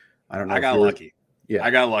unpaid. I don't know. I got lucky. Yeah,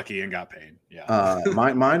 I got lucky and got paid. Yeah.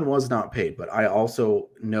 Mine was not paid, but I also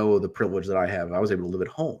know the privilege that I have. I was able to live at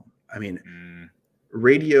home. I mean,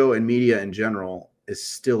 radio and media in general is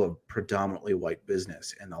still a predominantly white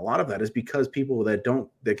business, and a lot of that is because people that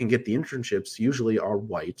can get the internships usually are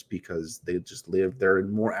white because they just live. They're in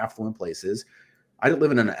more affluent places. I didn't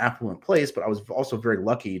live in an affluent place, but I was also very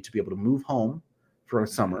lucky to be able to move home for a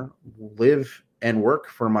summer, live and work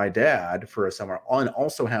for my dad for a summer, and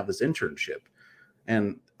also have this internship.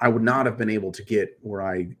 And I would not have been able to get where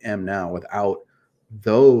I am now without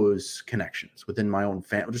those connections within my own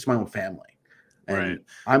family, just my own family. And Right.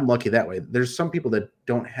 I'm lucky that way. There's some people that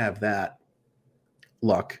don't have that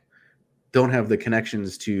luck, don't have the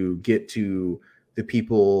connections to get to the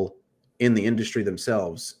people in the industry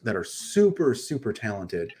themselves that are super, super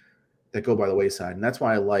talented that go by the wayside. And that's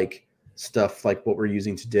why I like stuff like what we're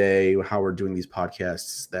using today, how we're doing these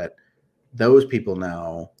podcasts, that those people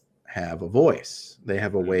now have a voice. They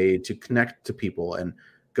have a way to connect to people. And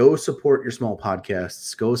go support your small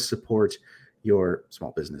podcasts, go support your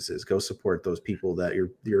small businesses, go support those people that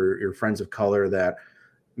your friends of color that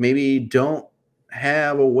maybe don't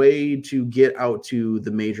have a way to get out to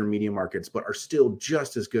the major media markets, but are still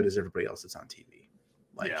just as good as everybody else that's on TV.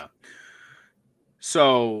 Yeah.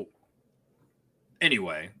 So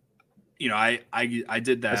anyway, I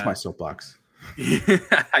did that. That's my soapbox.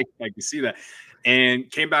 I can see that. And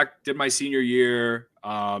came back, did my senior year.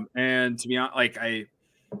 And to be honest, like I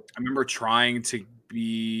remember trying to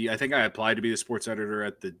be, I think I applied to be the sports editor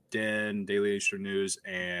at the Daily Eastern News,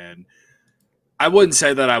 and I wouldn't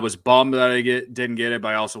say that I was bummed that I didn't get it, but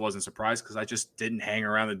I also wasn't surprised because I just didn't hang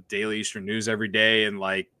around the Daily Eastern News every day and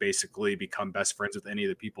like basically become best friends with any of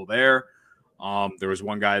the people there. There was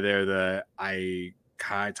one guy there that I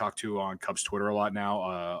kind of talk to on Cubs Twitter a lot now,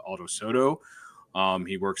 Aldo Soto.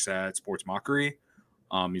 He works at Sports Mockery.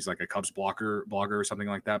 He's like a Cubs blogger or something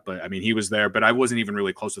like that. But I mean, he was there, but I wasn't even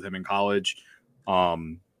really close with him in college. But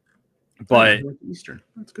he went to Eastern.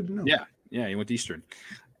 That's good to know. Yeah, he went to Eastern.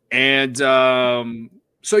 And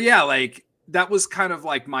so yeah, like that was kind of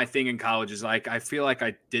like my thing in college, is like I feel like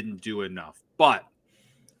I didn't do enough. But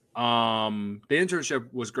the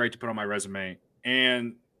internship was great to put on my resume.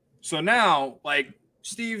 And so now, like,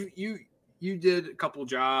 Steve, you did a couple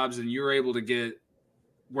jobs and you were able to get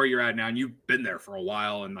where you're at now, and you've been there for a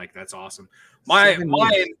while, and like that's awesome. Mine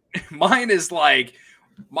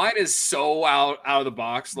is so out of the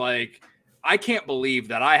box. Like, I can't believe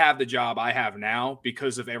that I have the job I have now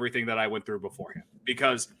because of everything that I went through beforehand.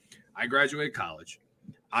 Because I graduated college,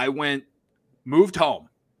 I moved home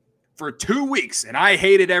for 2 weeks, and I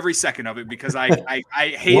hated every second of it because I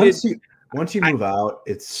hated. Once you move out,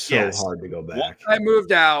 it's so hard to go back. Once I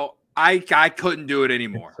moved out, I couldn't do it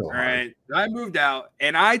anymore. So all right, I moved out,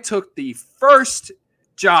 and I took the first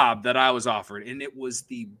job that I was offered, and it was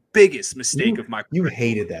the biggest mistake of my career. You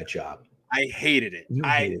hated that job. I hated it.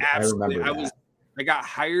 I got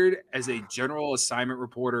hired as a general assignment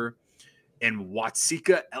reporter in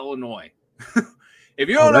Watseka, Illinois. If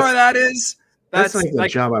you don't know where that is, that's like the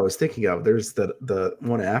job I was thinking of. There's the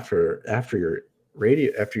one after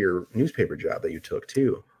your newspaper job that you took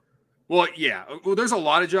too. Well, yeah. Well, there's a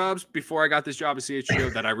lot of jobs before I got this job at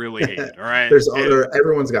CHGO that I really hated. All right.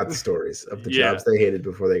 Everyone's got the stories of the jobs they hated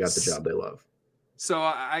before they got the job they love. So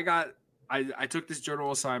I took this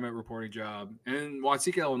journal assignment reporting job, and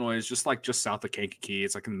Watseka, Illinois is just south of Kankakee.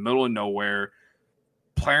 It's like in the middle of nowhere.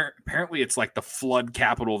 Apparently it's like the flood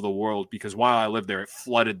capital of the world, because while I lived there, it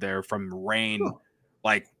flooded there from rain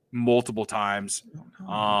like multiple times.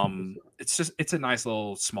 It's a nice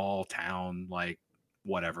little small town, like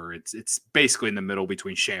whatever. It's basically in the middle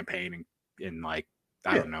between Champaign and like,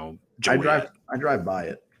 I don't know. Joliet. I drive by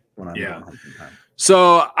it when I'm going home sometime.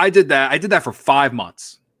 So I did that for 5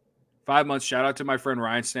 months. 5 months. Shout out to my friend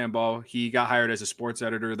Ryan Stamball. He got hired as a sports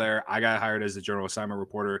editor there. I got hired as a journal assignment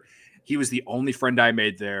reporter. He was the only friend I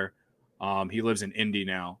made there. He lives in Indy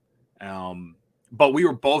now. But we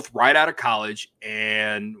were both right out of college,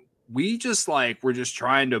 and we just we're just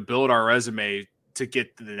trying to build our resume to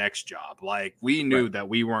get to the next job. Like, we knew that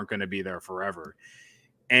we weren't going to be there forever.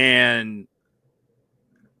 And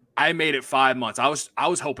I made it 5 months. I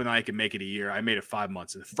was hoping I could make it a year. I made it 5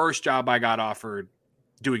 months. And the first job I got offered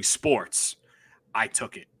doing sports, I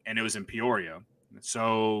took it, and it was in Peoria.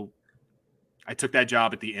 So I took that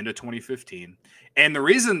job at the end of 2015. And the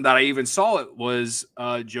reason that I even saw it was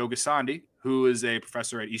Joe Gasandi, who is a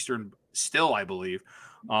professor at Eastern still, I believe.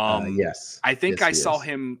 Yes. I think I saw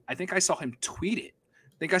him tweet it.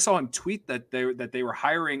 I think I saw him tweet that they were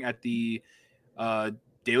hiring at the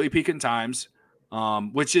Daily Pekin Times,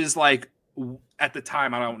 which is like, at the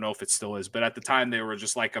time, I don't know if it still is, but at the time they were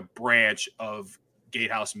just like a branch of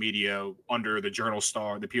Gatehouse Media under the Journal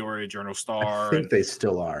Star, the Peoria Journal Star. I think they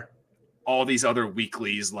still are. All these other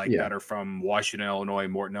weeklies that are from Washington, Illinois,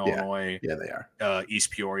 Morton, Illinois. Yeah, they are.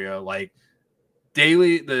 East Peoria. Like,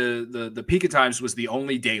 daily, the Pekin Times was the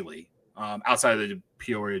only daily outside of the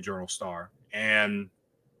Peoria Journal Star. And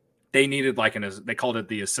they needed like they called it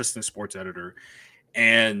the assistant sports editor.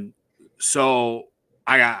 And so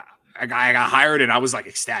I got hired and I was like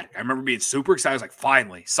ecstatic. I remember being super excited. I was like,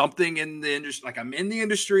 finally, something in the industry. Like I'm in the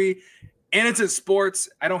industry and it's in sports.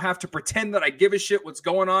 I don't have to pretend that I give a shit what's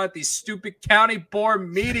going on at these stupid county board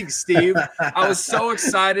meetings, Steve. I was so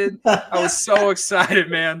excited. I was so excited,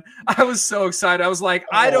 man. I was so excited. I was like,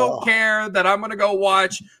 I don't care that I'm going to go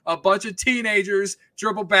watch a bunch of teenagers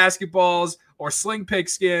dribble basketballs or sling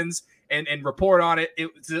pigskins and report on it.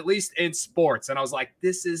 It was at least in sports. And I was like,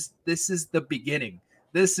 this is the beginning.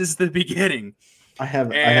 This is the beginning. I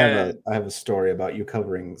have a story about you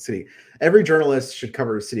covering city. Every journalist should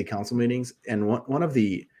cover city council meetings, and one of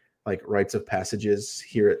the like rites of passages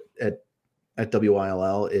here at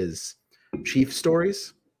WILL is chief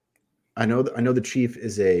stories. I know the chief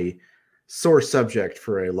is a sore subject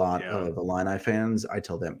for a lot of Illini fans. I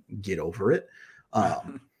tell them get over it.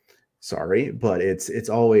 Sorry, but it's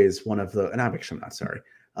always one of the, and I'm actually not sorry.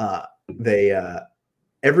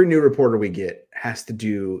 Every new reporter we get has to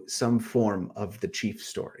do some form of the chief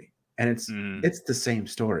story, and it's the same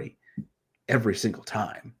story every single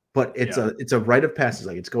time. But it's a rite of passage.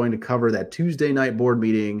 Like it's going to cover that Tuesday night board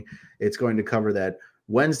meeting. It's going to cover that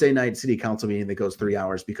Wednesday night city council meeting that goes 3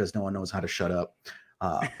 hours because no one knows how to shut up.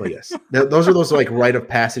 But yes, those are those like rite of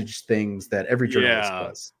passage things that every journalist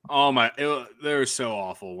does. Oh my, they were so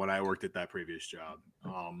awful when I worked at that previous job.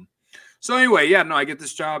 So anyway, I get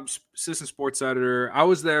this job, assistant sports editor. I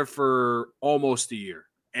was there for almost a year.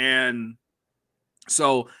 And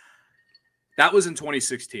so that was in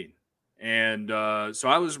 2016. And so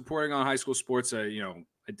I was reporting on high school sports. I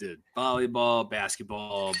did volleyball,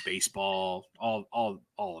 basketball, baseball, all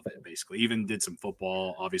of it, basically. Even did some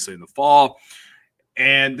football, obviously, in the fall.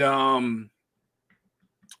 And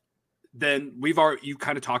then you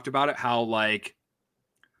kind of talked about it, how like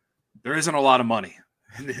there isn't a lot of money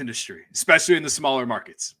in the industry, especially in the smaller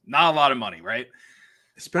markets. Not a lot of money, right?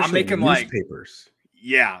 Especially I'm making newspapers.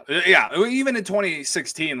 Yeah. Even in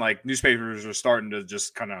 2016, like newspapers are starting to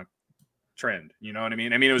just kind of trend. You know what I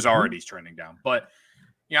mean? I mean, it was already trending down, but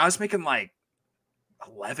I was making like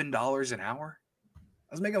 $11 an hour. I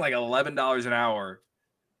was making like $11 an hour,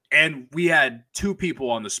 and we had 2 people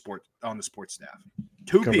on the sports staff.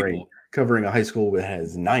 People covering a high school that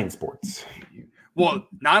has 9 sports. Well,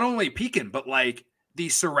 not only Pekin, but like the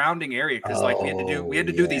surrounding area, because like we had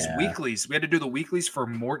to do these weeklies. We had to do the weeklies for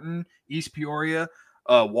Morton, East Peoria,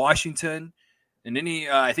 Washington, and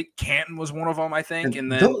I think Canton was one of them. I think,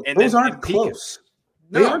 and those aren't close.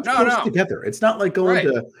 They aren't close together. It's not like going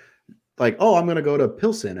to like, oh, I'm going to go to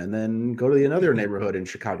Pilsen and then go to another neighborhood in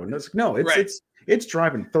Chicago. No, it's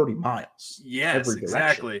driving 30 miles. Yes,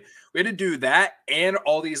 exactly. We had to do that and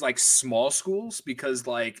all these like small schools, because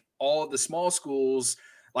like all of the small schools,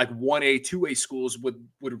 like 1A, 2A schools would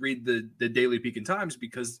read the Daily Pekin Times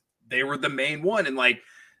because they were the main one. And like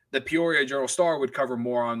the Peoria Journal-Star would cover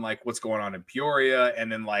more on like what's going on in Peoria,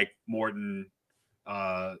 and then like Morton,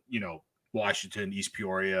 Washington, East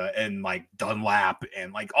Peoria, and like Dunlap,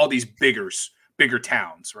 and like all these bigger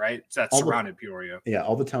towns, right? So that surrounded Peoria. Yeah,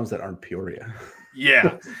 all the towns that aren't Peoria.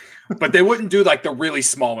 Yeah. But they wouldn't do like the really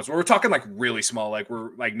small ones. We're talking like really small, like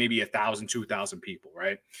we're like maybe 1,000, 2,000 people,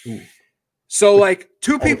 right? Ooh. So like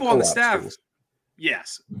 2 people on the staff. Schools.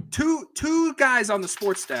 Yes. Two guys on the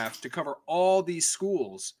sports staff to cover all these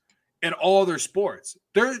schools and all their sports.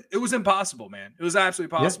 It was impossible, man. It was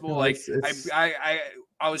absolutely possible. Yeah, no, like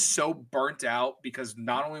I was so burnt out because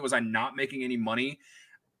not only was I not making any money,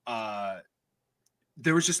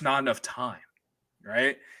 there was just not enough time,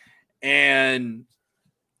 right? And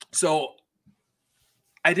so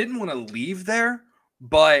I didn't want to leave there,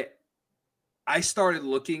 but I started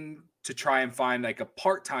looking to try and find like a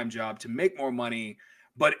part-time job to make more money,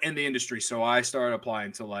 but in the industry. So I started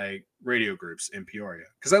applying to like radio groups in Peoria,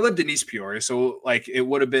 because I lived in East Peoria. So like it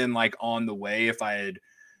would have been like on the way if I had,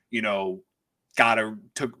 got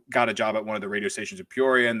a job at one of the radio stations in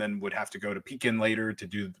Peoria, and then would have to go to Pekin later to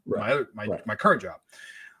do my current job.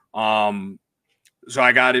 So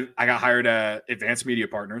I got hired at Advanced Media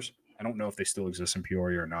Partners. I don't know if they still exist in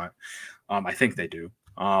Peoria or not. I think they do.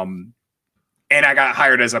 And I got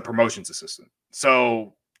hired as a promotions assistant.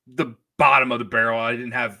 So the bottom of the barrel. I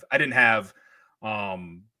didn't have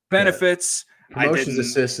benefits. Promotions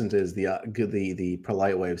assistant is the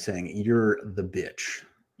polite way of saying you're the bitch.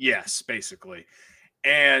 Yes, basically.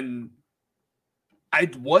 And I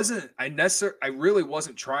really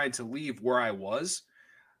wasn't trying to leave where I was.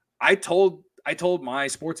 I told my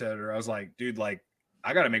sports editor, I was like, dude, like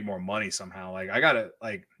I got to make more money somehow. Like I got to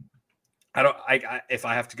if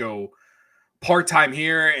I have to go part-time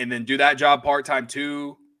here and then do that job part-time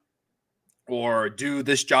too, or do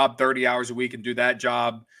this job 30 hours a week and do that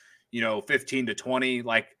job, 15 to 20.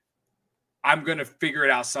 Like, I'm going to figure it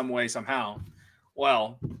out some way, somehow.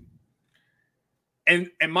 Well, and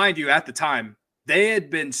mind you, at the time, they had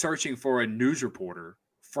been searching for a news reporter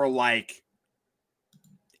for like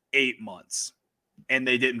 8 months, and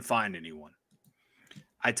they didn't find anyone.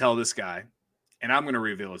 I tell this guy, and I'm going to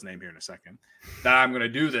reveal his name here in a second, that I'm going to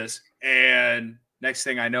do this. And next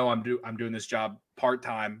thing I know, I'm doing this job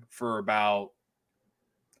part-time for about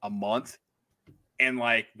a month. And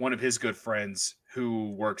like one of his good friends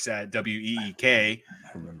who works at WEEK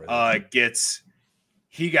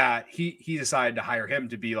he decided to hire him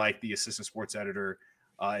to be like the assistant sports editor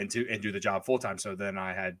and do the job full-time. So then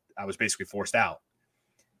I was basically forced out.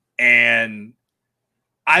 And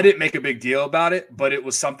I didn't make a big deal about it, but it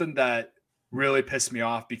was something that really pissed me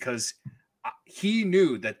off because he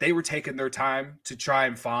knew that they were taking their time to try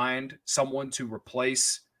and find someone to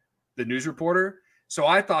replace the news reporter. So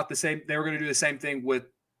I thought they were going to do the same thing with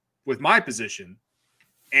my position.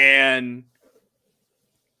 And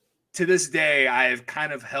to this day, I've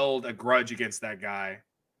kind of held a grudge against that guy.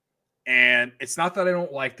 And it's not that I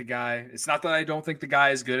don't like the guy. It's not that I don't think the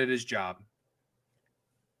guy is good at his job.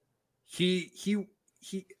 He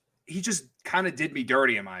just kind of did me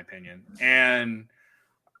dirty, in my opinion. And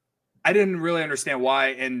I didn't really understand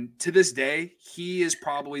why. And to this day, he is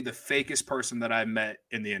probably the fakest person that I've met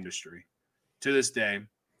in the industry. To this day.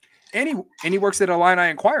 And he works at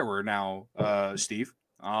Illini Inquirer now, Steve.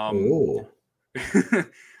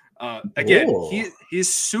 Again,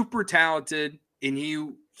 he's super talented, and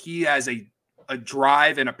he has a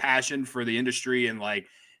drive and a passion for the industry and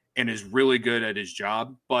is really good at his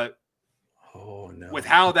job. But with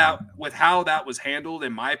how that was handled,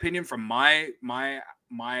 in my opinion, from my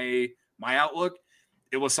outlook,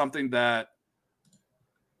 it was something that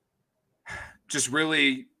just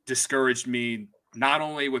really discouraged me, not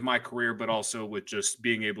only with my career, but also with just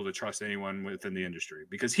being able to trust anyone within the industry,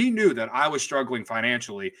 because he knew that I was struggling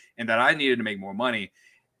financially and that I needed to make more money.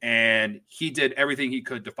 And he did everything he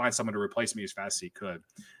could to find someone to replace me as fast as he could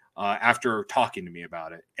after talking to me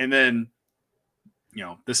about it. And then,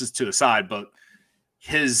 this is to the side, but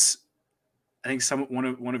I think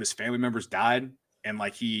one of his family members died, and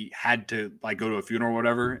like he had to like go to a funeral or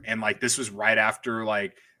whatever. And like, this was right after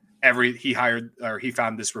like he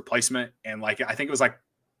found this replacement. And like, I think it was like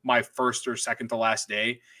my first or second to last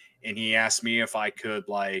day. And he asked me if I could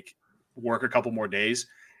like work a couple more days.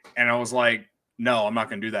 And I was like, no, I'm not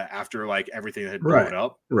going to do that after like everything that had blown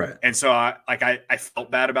up. Right. And so I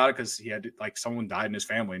felt bad about it because he had to, like, someone died in his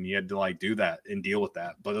family and he had to like do that and deal with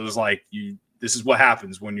that. But it was like, this is what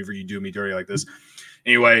happens whenever you do me dirty like this.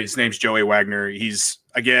 Anyway, his name's Joey Wagner. He's,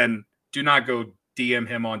 again, do not go DM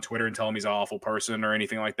him on Twitter and tell him he's an awful person or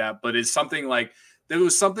anything like that. But it's something like, there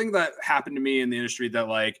was something that happened to me in the industry that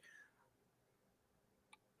like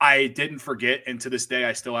I didn't forget. And to this day,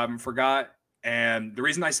 I still haven't forgot. And the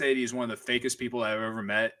reason I say he's one of the fakest people I've ever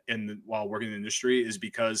met while working in the industry is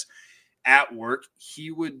because at work,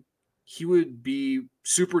 he would be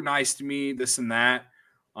super nice to me, this and that.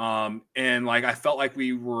 And like, I felt like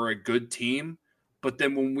we were a good team, but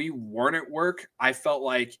then when we weren't at work, I felt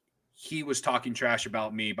like he was talking trash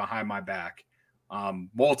about me behind my back,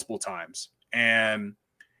 multiple times. And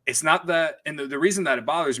it's not that, and the reason that it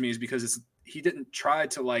bothers me is because he didn't try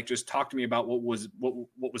to like just talk to me about what was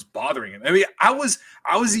bothering him. I mean, I was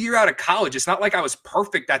a year out of college. It's not like I was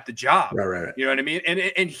perfect at the job. Right. You know what I mean?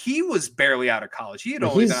 And he was barely out of college. He had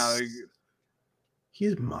only been out of.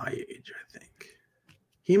 He's my age, I think.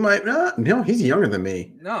 He might not. No, he's younger than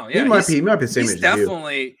me. No, yeah, he might be the same age as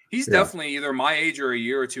you. He's definitely either my age or a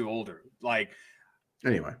year or two older. Like,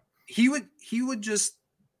 anyway, he would just,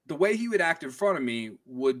 the way he would act in front of me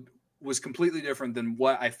was completely different than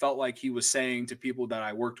what I felt like he was saying to people that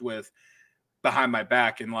I worked with behind my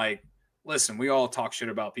back. And like, listen, we all talk shit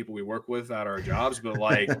about people we work with at our jobs, but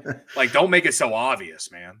like, don't make it so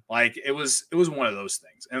obvious, man. Like, it was one of those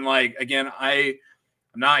things. And like, again, I'm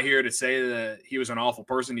not here to say that he was an awful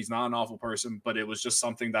person. He's not an awful person, but it was just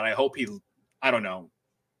something that I hope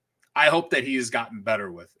I hope that he's gotten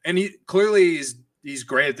better with. And he clearly he's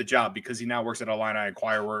great at the job because he now works at Illini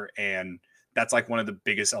Inquirer, and that's like one of the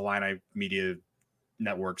biggest Illini media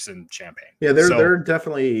networks in Champaign. Yeah, they're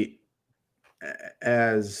definitely,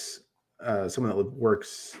 as someone that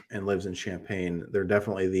works and lives in Champaign, they're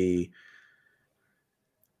definitely the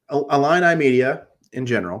Illini media in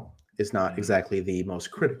general is not exactly the most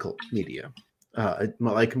critical media.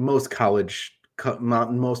 Like most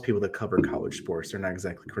people that cover college sports, they're not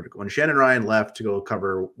exactly critical. When Shannon Ryan left to go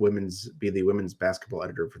cover be the women's basketball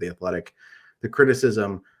editor for The Athletic, the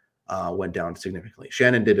criticism went down significantly.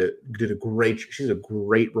 Shannon did a great. She's a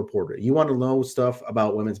great reporter. You want to know stuff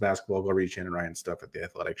about women's basketball? Go read Shannon Ryan stuff at The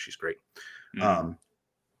Athletic. She's great.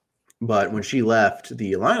 But when she left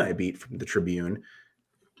the Illini beat from the Tribune,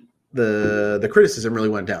 the criticism really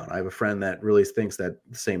went down. I have a friend that really thinks that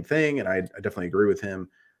the same thing, and I definitely agree with him.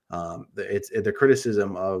 The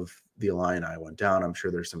criticism of the Illini went down. I'm sure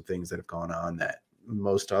there's some things that have gone on that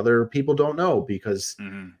most other people don't know because,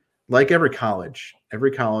 like every college,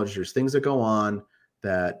 there's things that go on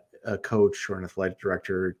that a coach or an athletic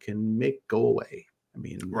director can make go away. I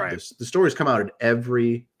mean, the stories come out at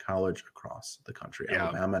every college across the country.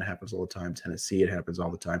 Alabama, it happens all the time. Tennessee, it happens all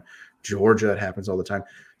the time. Georgia, it happens all the time.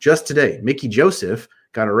 Just today, Mickey Joseph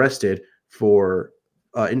got arrested for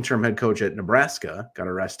interim head coach at Nebraska, got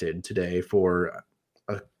arrested today for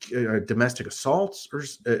a domestic assault. Or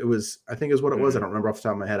it was, I think is what it was. I don't remember off the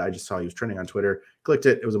top of my head. I just saw he was trending on Twitter. Clicked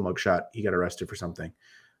it. It was a mugshot. He got arrested for something.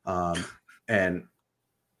 And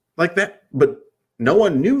like that. But no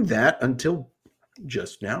one knew that until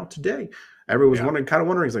just now today. Everyone was wondering,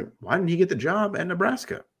 he's like, why didn't he get the job at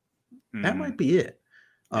Nebraska? That might be it.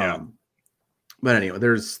 But anyway,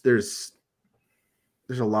 there's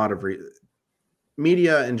a lot of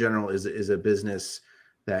media in general is a business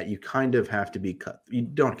that you kind of have to be you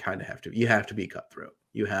don't kind of have to. You have to be cutthroat.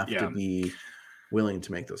 You have to be willing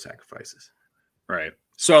to make those sacrifices. Right.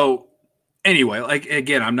 So anyway, like,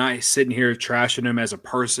 again, I'm not sitting here trashing him as a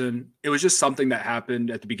person. It was just something that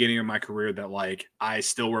happened at the beginning of my career that, like, I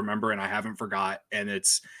still remember and I haven't forgot. And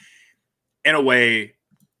it's, in a way,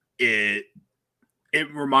 it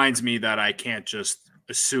reminds me that I can't just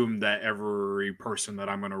assume that every person that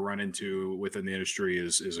I'm going to run into within the industry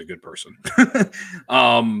is a good person.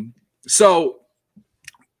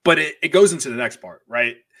 But it goes into the next part,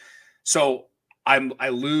 right? So I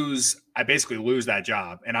basically lose that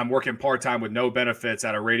job, and I'm working part-time with no benefits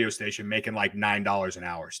at a radio station, making like $9 an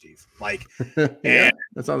hour, Steve. Like, that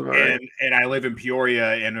sounds about right. And I live in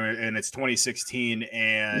Peoria, and it's 2016,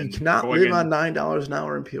 and you cannot live on $9 an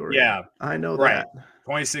hour in Peoria. Yeah, I know that.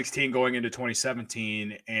 2016 going into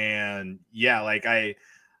 2017, and like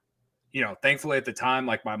thankfully at the time,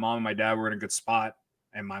 like, my mom and my dad were in a good spot.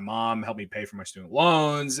 And my mom helped me pay for my student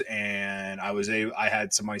loans, and I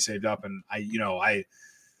had some money saved up, and I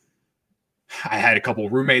had a couple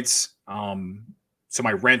of roommates. So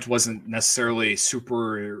my rent wasn't necessarily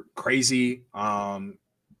super crazy.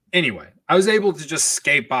 Anyway, I was able to just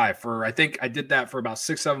skate by I think I did that for about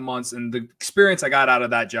 6-7 months. And the experience I got out of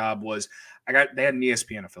that job was they had an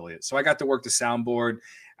ESPN affiliate. So I got to work the soundboard.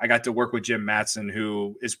 I got to work with Jim Matson,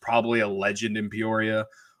 who is probably a legend in Peoria.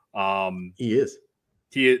 He is.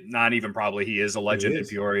 He not even probably he is a legend in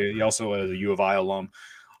Peoria. He also is a U of I alum.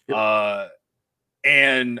 Yep.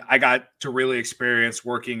 And I got to really experience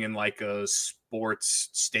working in like a sports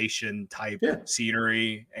station type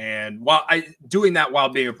scenery. And while doing that while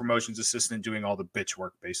being a promotions assistant, doing all the bitch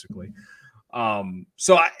work basically. And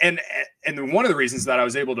one of the reasons that I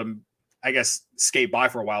was able to, I guess, skate by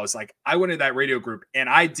for a while is like I went in that radio group and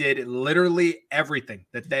I did literally everything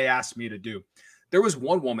that they asked me to do. There was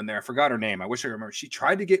one woman there, I forgot her name. I wish I remember. She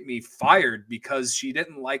tried to get me fired because she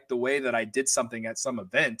didn't like the way that I did something at some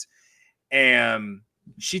event. And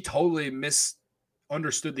she totally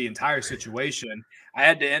misunderstood the entire situation. I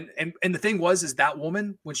had to end. And the thing is that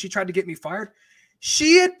woman, when she tried to get me fired,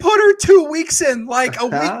 she had put her 2 weeks in, like a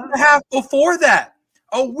week and a half before that.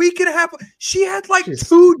 A week and a half. She had like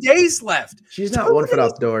 2 days left. She's not 1 foot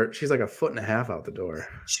out the door. She's like a foot and a half out the door.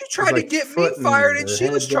 She tried to get me fired, and she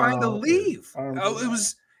was trying to leave.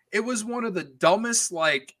 It was one of the dumbest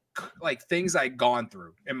like things I'd gone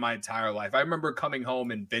through in my entire life. I remember coming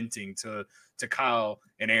home and venting to Kyle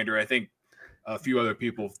and Andrew. I think a few other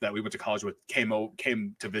people that we went to college with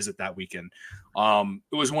came to visit that weekend. It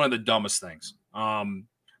was one of the dumbest things. But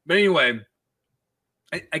anyway.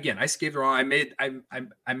 I skated around.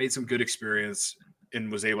 I made some good experience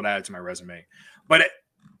and was able to add it to my resume. But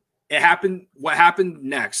it happened. What happened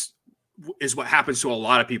next is what happens to a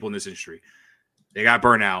lot of people in this industry. They got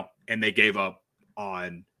burnt out and they gave up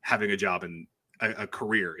on having a job and a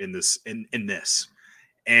career in this.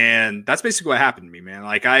 And that's basically what happened to me, man.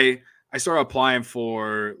 Like I started applying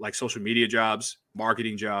for like social media jobs,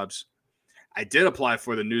 marketing jobs. I did apply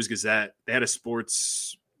for the News Gazette. They had a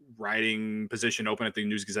sports writing position open at the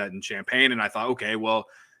News Gazette in Champaign. And I thought, okay, well,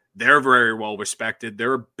 they're very well respected.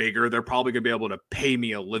 They're bigger. They're probably going to be able to pay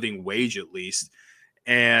me a living wage at least.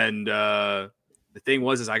 And the thing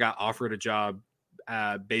was I got offered a job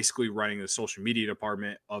basically running the social media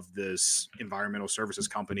department of this environmental services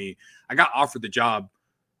company. I got offered the job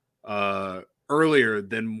earlier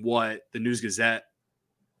than what the News Gazette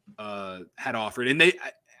had offered. And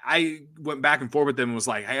I went back and forth with them and was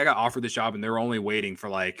like, hey, I got offered this job and they're only waiting for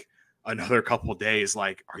like another couple of days.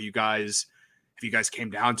 Like, have you guys came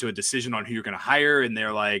down to a decision on who you're going to hire? And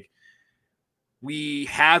they're like, we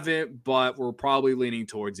haven't, but we're probably leaning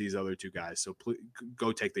towards these other two guys. So please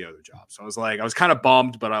go take the other job. So I was kind of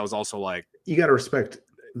bummed, but I was also like, you got to respect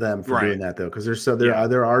them for doing that though. Cause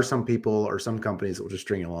there are some people or some companies that will just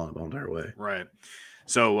string you along the entire way. Right.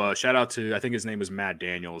 So shout out to, I think his name is Matt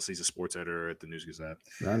Daniels. He's a sports editor at the News Gazette.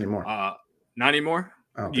 Not anymore. Not anymore?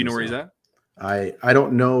 Do you know where he's at? I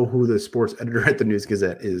don't know who the sports editor at the News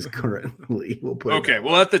Gazette is currently. We'll put okay.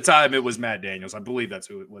 Well, at the time it was Matt Daniels. I believe that's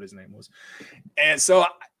what his name was. And so,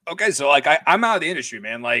 so like I'm out of the industry,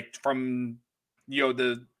 man. Like from,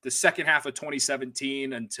 the second half of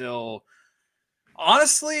 2017 until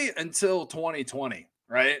 2020,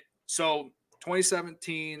 right? So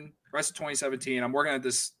 2017, rest of 2017, I'm working at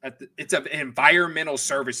it's an environmental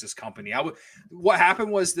services company. What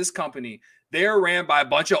happened was this company, they're ran by a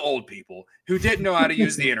bunch of old people who didn't know how to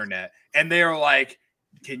use the internet. And they're like,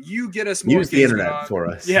 can you get us more use the internet for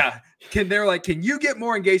us? Yeah. Can you get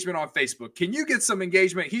more engagement on Facebook? Can you get some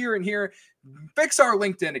engagement here and here? Fix our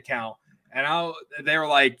LinkedIn account. And they were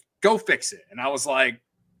like, go fix it. And I was like,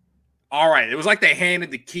 all right. It was like they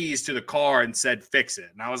handed the keys to the car and said, fix it.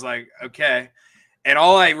 And I was like, okay. And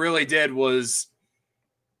all I really did was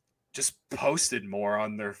just posted more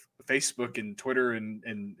on their Facebook and Twitter and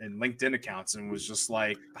LinkedIn accounts and was just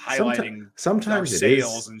like highlighting sometimes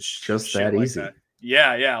sales and just that easy. Like that.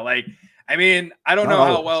 Yeah. Like, I mean, I don't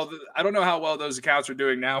know how well those accounts are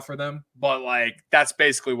doing now for them, but like, that's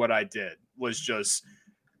basically what I did, was just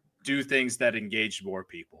do things that engaged more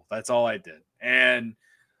people. That's all I did. And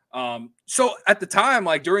so at the time,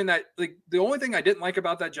 like during that, like the only thing I didn't like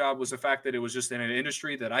about that job was the fact that it was just in an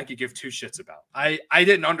industry that I could give two shits about. I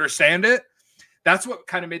didn't understand it. That's what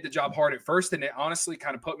kind of made the job hard at first. And it honestly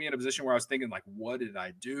kind of put me in a position where I was thinking, like, what did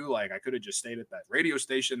I do? Like, I could have just stayed at that radio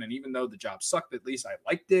station. And even though the job sucked, at least I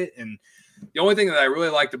liked it. And the only thing that I really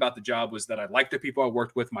liked about the job was that I liked the people I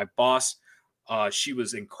worked with. My boss, she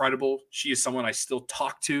was incredible. She is someone I still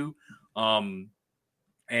talk to. And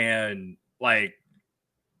like,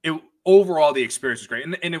 overall, the experience was great.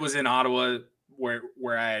 And it was in Ottawa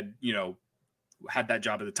where I had, had that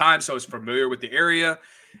job at the time. So I was familiar with the area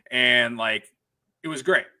and like, it was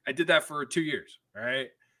great. I did that for 2 years. Right.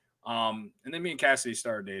 And then me and Cassidy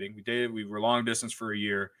started dating. We were long distance for a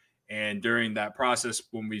year. And during that process,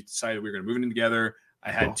 when we decided we were going to move in together,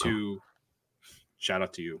 I had to shout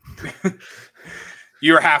out to you.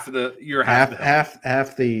 You're half the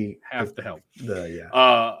help.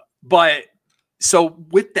 But so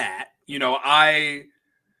with that, you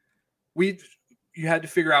had to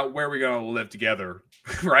figure out where we're going to live together,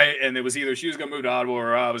 right? And it was either she was going to move to Ottawa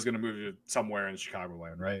or I was going to move to somewhere in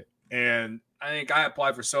Chicagoland, right? And I think I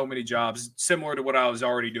applied for so many jobs similar to what I was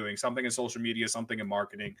already doing, something in social media, something in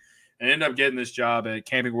marketing, and I ended up getting this job at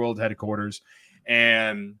Camping World headquarters,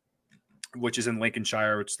 which is in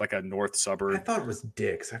Lincolnshire, which is like a north suburb. I thought it was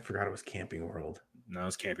Dick's. I forgot it was Camping World. No,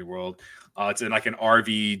 it's Camping World. It's in like an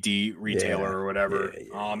RVD retailer or whatever.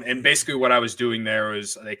 And basically what I was doing there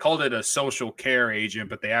was they called it a social care agent,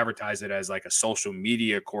 but they advertised it as like a social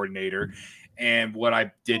media coordinator. And what I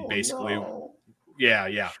did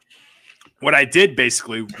what I did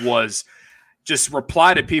basically was just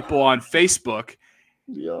reply to people on Facebook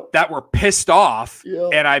that were pissed off,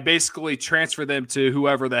 and I basically transfer them to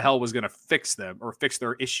whoever the hell was going to fix them or fix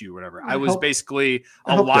their issue, whatever. I was basically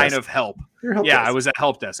a line of help. I was a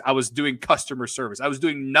help desk. I was doing customer service. I was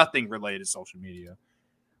doing nothing related to social media.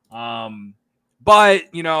 But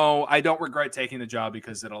I don't regret taking the job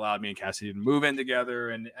because it allowed me and Cassidy to move in together.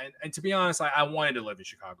 And to be honest, I wanted to live in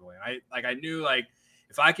Chicagoland. I knew like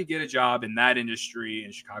if I could get a job in that industry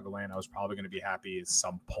in Chicagoland, I was probably going to be happy at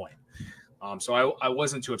some point. So I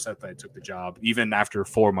wasn't too upset that I took the job, even after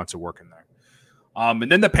 4 months of working there.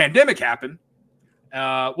 And then the pandemic happened.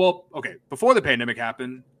 Before the pandemic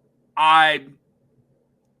happened, I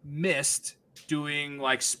missed doing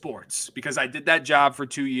like sports because I did that job for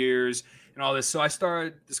 2 years and all this. So I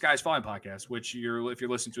started the Sky's Falling podcast, which if you're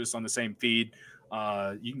listening to us on the same feed,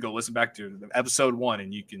 you can go listen back to episode 1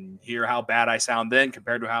 and you can hear how bad I sound then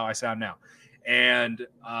compared to how I sound now. And,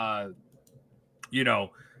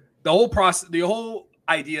 the whole process, the whole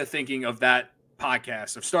idea thinking of that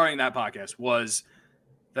podcast, of starting that podcast, was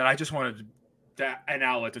that I just wanted an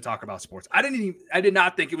outlet to talk about sports. I did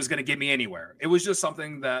not think it was going to get me anywhere. It was just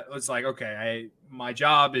something that was like, okay, my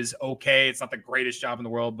job is okay. It's not the greatest job in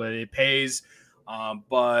the world, but it pays.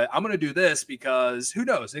 But I'm going to do this because who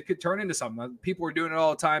knows? It could turn into something. People are doing it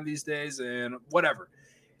all the time these days and whatever.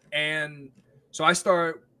 And so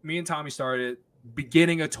me and Tommy started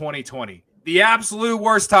beginning of 2020. The absolute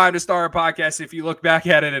worst time to start a podcast if you look back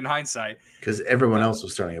at it in hindsight. Because everyone else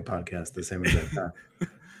was starting a podcast at the same exact time.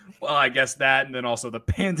 Well, I guess that, and then also the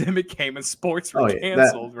pandemic came and sports were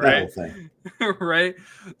canceled, right? That whole thing. Right?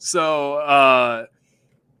 So,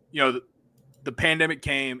 the pandemic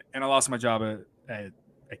came, and I lost my job at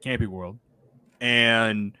Camping World.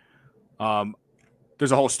 And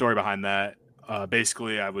there's a whole story behind that.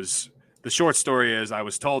 Basically, the short story is I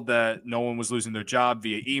was told that no one was losing their job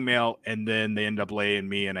via email, and then they ended up laying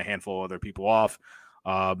me and a handful of other people off.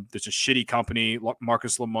 There's a shitty company.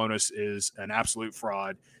 Marcus Lemonis is an absolute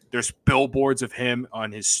fraud. There's billboards of him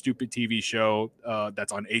on his stupid TV show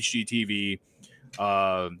that's on HGTV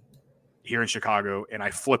here in Chicago, and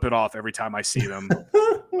I flip it off every time I see them.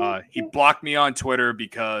 He blocked me on Twitter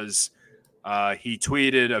because he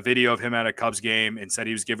tweeted a video of him at a Cubs game and said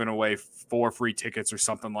he was giving away 4 free tickets or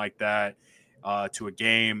something like that to a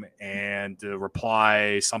game, and to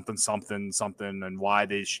reply something, and why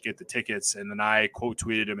they should get the tickets. And then I quote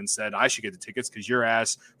tweeted him and said, I should get the tickets because your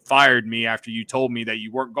ass fired me after you told me that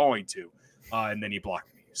you weren't going to. And then he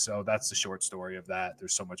blocked me. So that's the short story of that.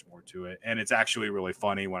 There's so much more to it. And it's actually really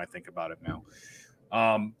funny when I think about it now.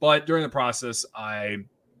 But during the process, I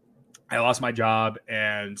lost my job,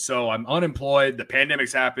 and so I'm unemployed. The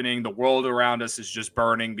pandemic's happening. The world around us is just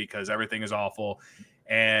burning because everything is awful.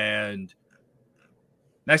 And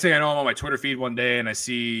next thing I know, I'm on my Twitter feed one day, and I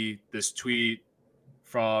see this tweet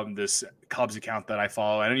from this Cubs account that I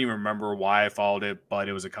follow. I don't even remember why I followed it, but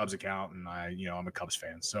it was a Cubs account, and I'm a Cubs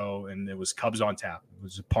fan. So, and it was Cubs on Tap. It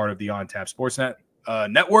was a part of the On Tap Sportsnet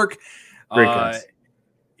network. Great guys.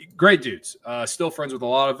 Great dudes. Still friends with a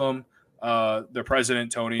lot of them. Their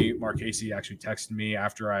president, Tony Marchese, actually texted me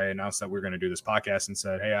after I announced that we were going to do this podcast and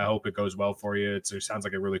said, hey, I hope it goes well for you. It sounds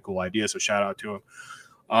like a really cool idea. So shout out to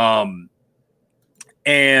him.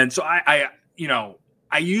 And so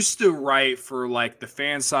I used to write for like the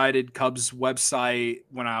fan-sided Cubs website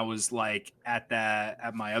when I was like at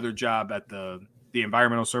my other job at the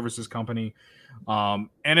environmental services company. And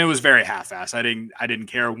it was very half-assed. I didn't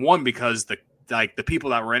care. One, because the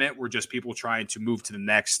people that were in it were just people trying to move to the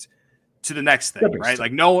next thing, right?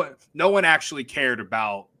 Like no one actually cared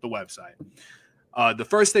about the website. The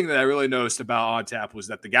first thing that I really noticed about On Tap was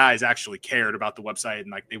that the guys actually cared about the website,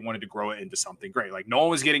 and like they wanted to grow it into something great. Like no one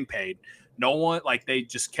was getting paid. No one, like they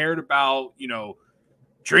just cared about,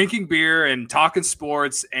 drinking beer and talking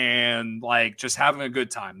sports and like just having a good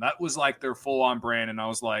time. That was like their full on brand. And I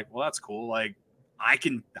was like, well, that's cool. Like I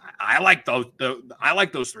like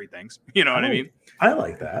those 3 things. You know what I mean? I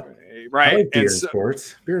like that. Right. I like beer and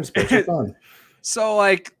sports. Beer and sports are fun. So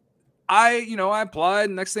like I applied,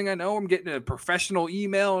 and next thing I know, I'm getting a professional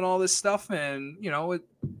email and all this stuff, and it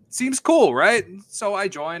seems cool, right? So I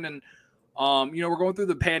joined, and we're going through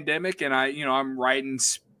the pandemic, and I'm writing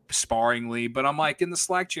sparingly, but I'm like in the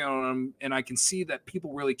Slack channel, and I can see that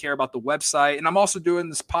people really care about the website, and I'm also doing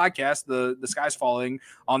this podcast, the Sky's Falling,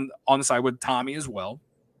 on the side with Tommy as well,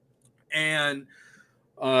 and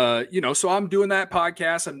so I'm doing that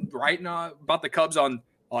podcast. I'm writing about the Cubs on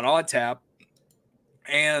Tap.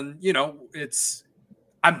 And,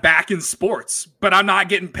 I'm back in sports, but I'm not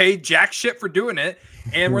getting paid jack shit for doing it.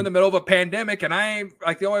 And we're in the middle of a pandemic, and I ain't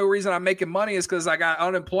like, the only reason I'm making money is because I got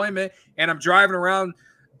unemployment, and I'm driving around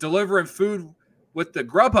delivering food with the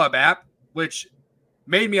Grubhub app, which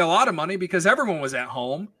made me a lot of money because everyone was at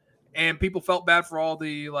home and people felt bad for all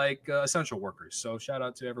the essential workers. So shout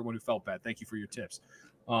out to everyone who felt bad. Thank you for your tips.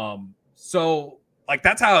 So like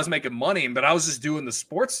that's how I was making money, but I was just doing the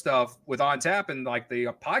sports stuff with On Tap and like the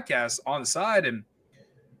podcast on the side. And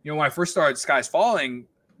when I first started Sky's Falling,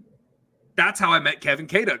 that's how I met Kevin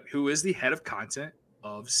Kaduk, who is the head of content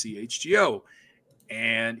of CHGO,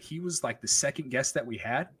 and he was like the second guest that we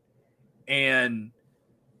had, and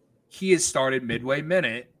he had started Midway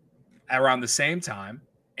Minute around the same time.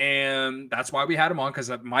 And that's why we had him on, because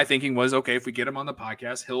my thinking was, okay, if we get him on the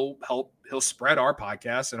podcast, he'll spread our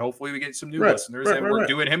podcast, and hopefully we get some new listeners. And we're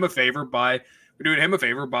doing him a favor by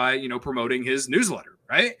promoting his newsletter,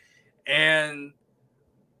 right? And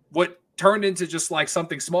what turned into just like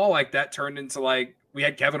something small like that turned into like we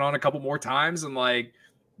had Kevin on a couple more times, and like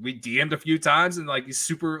we DM'd a few times, and like he's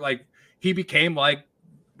super like he became like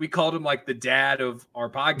we called him like the dad of our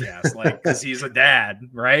podcast, like because he's a dad,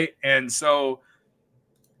 right? And so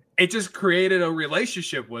it just created a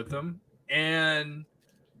relationship with him. And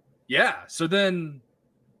yeah, so then,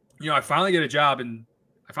 I finally get a job in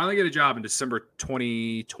December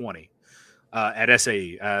 2020 at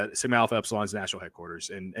SAE, Sigma Alpha Epsilon's national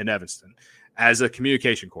headquarters in Evanston, as a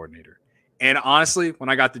communication coordinator. And honestly, when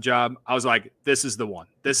I got the job, I was like, this is the one.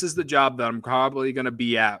 This is the job that I'm probably going to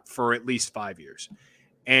be at for at least 5 years.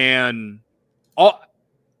 And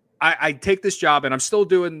I take this job and I'm still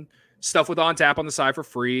doing stuff with On Tap on the side for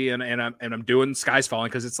free. And I'm doing Skies Falling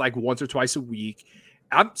because it's like once or twice a week.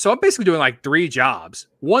 So I'm basically doing like 3 jobs,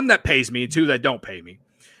 1 that pays me and 2 that don't pay me.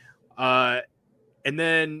 And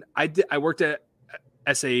then I worked at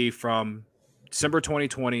SAE from December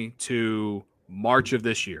 2020 to March of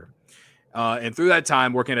this year. And through that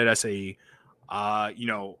time working at SAE,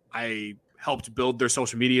 I helped build their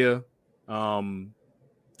social media, I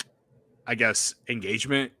guess,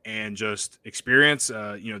 engagement and just experience.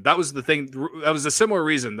 That was the thing. That was a similar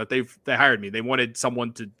reason that they hired me. They wanted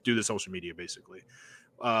someone to do the social media, basically.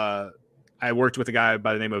 I worked with a guy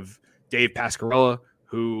by the name of Dave Pascarella,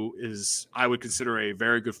 who is, I would consider, a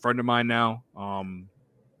very good friend of mine now. I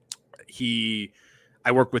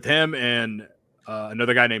worked with him and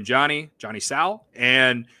another guy named Johnny Sal.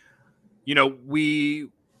 And,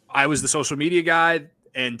 I was the social media guy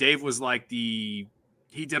and Dave was like he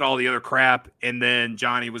did all the other crap. And then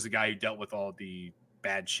Johnny was the guy who dealt with all the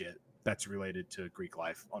bad shit that's related to Greek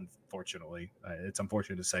life. Unfortunately, it's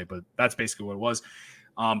unfortunate to say, but that's basically what it was.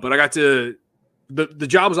 But I got to, the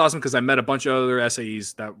job was awesome because I met a bunch of other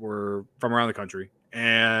SAEs that were from around the country.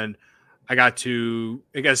 And I got to,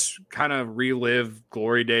 I guess, kind of relive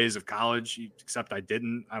glory days of college, except I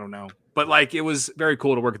didn't. I don't know. But like, it was very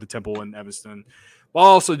cool to work at the Temple in Evanston while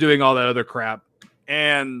also doing all that other crap.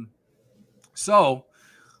 And so,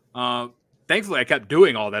 thankfully, I kept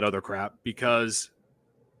doing all that other crap because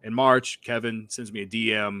in March, Kevin sends me a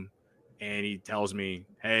DM and he tells me,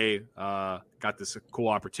 hey, got this cool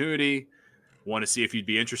opportunity. Want to see if you'd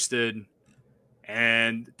be interested.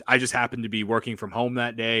 And I just happened to be working from home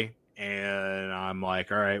that day. And I'm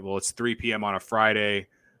like, all right, well, it's 3 p.m. on a Friday.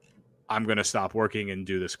 I'm going to stop working and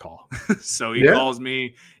do this call. So he calls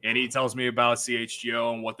me and he tells me about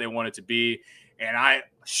CHGO and what they want it to be. And I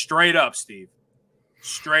straight up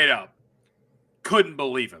couldn't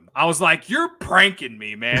believe him. I was like, you're pranking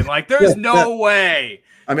me, man. Like, there's no way.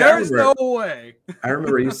 I mean, there's no way. I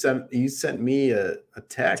remember you sent me a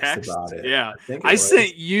text about it. Yeah. I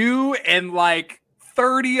sent you and like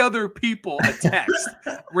 30 other people a text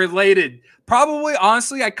related. Probably,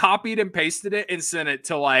 honestly, I copied and pasted it and sent it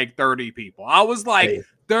to like 30 people. I was like,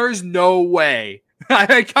 there's no way.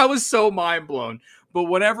 I was so mind blown. But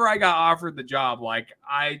whenever I got offered the job, like,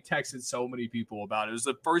 I texted so many people about it. It was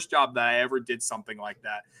the first job that I ever did something like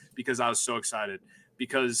that because I was so excited.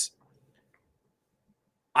 Because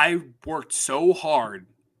I worked so hard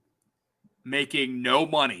making no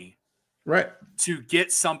money to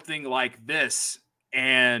get something like this.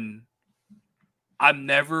 And I'm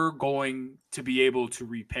never going to be able to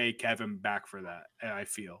repay Kevin back for that. And I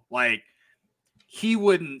feel like he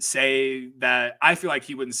wouldn't say that. I feel like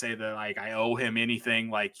he wouldn't say that, like, I owe him anything.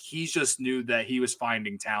 Like, he just knew that he was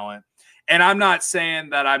finding talent. And I'm not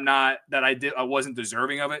saying that I wasn't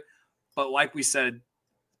deserving of it. But like we said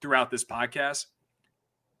throughout this podcast,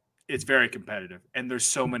 it's very competitive. And there's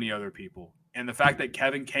so many other people. And the fact that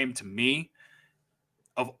Kevin came to me,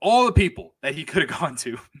 of all the people that he could have gone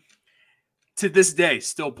to this day,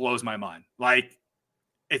 still blows my mind. Like,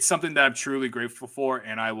 it's something that I'm truly grateful for.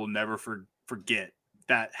 And I will never forget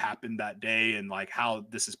that happened that day and like how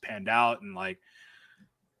this has panned out. And like,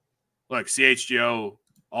 look, CHGO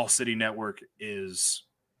All City Network it's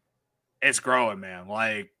growing, man.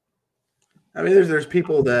 Like, I mean, there's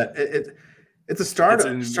people that it's a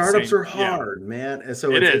startup. Startups are hard, man. And so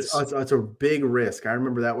it's a big risk. I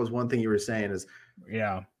remember that was one thing you were saying is,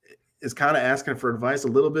 it's kind of asking for advice a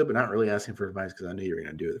little bit, but not really asking for advice because I knew you were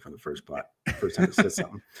going to do it from the first time you said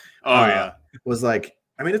something. Was like,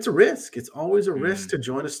 I mean, it's a risk. It's always a risk to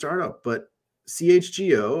join a startup, but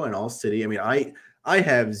CHGO and All City, I mean, I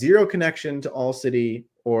have zero connection to All City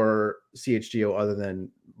or CHGO other than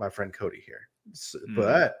my friend Cody here.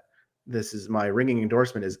 But this is my ringing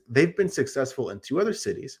endorsement is they've been successful in 2 other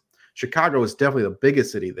cities. Chicago is definitely the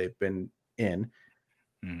biggest city they've been in.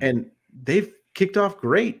 And they've kicked off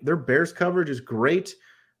great. Their Bears coverage is great.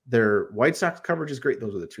 Their White Sox coverage is great.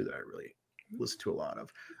 Those are the 2 that I really listen to a lot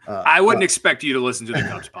of. I wouldn't expect you to listen to the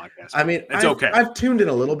Cubs podcast. I mean, it's okay. I've tuned in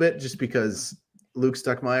a little bit just because Luke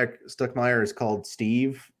Stuckmeyer is called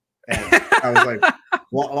Steve. And I was like,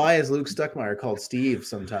 why is Luke Stuckmeyer called Steve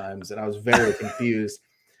sometimes? And I was very confused.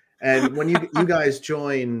 And when you guys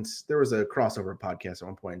joined, there was a crossover podcast at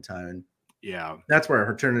one point in time. And that's where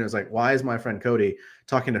her turn in was like, why is my friend Cody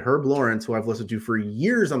talking to Herb Lawrence, who I've listened to for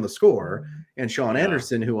years on The Score, and Sean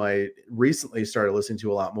Anderson, who I recently started listening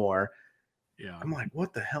to a lot more. I'm like,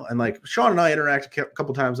 what the hell? And like Sean and I interact a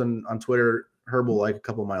couple times on Twitter Herb will like a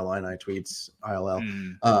couple of my Illini tweets, ILL.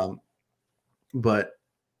 Mm. But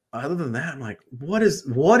other than that, I'm like, what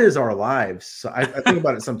is our lives? So I think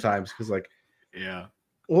about it sometimes because like, yeah,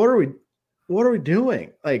 what are we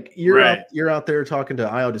doing? Like you're out there talking to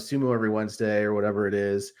Io DeSumo every Wednesday or whatever it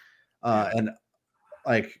is. And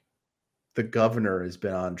like the governor has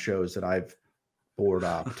been on shows that I've board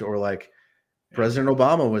opt, or like President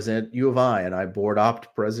Obama was at U of I and I board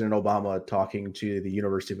opt President Obama talking to the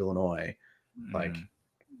University of Illinois. Like,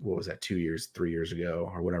 what was that, 3 years ago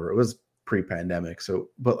or whatever? It was pre-pandemic. So,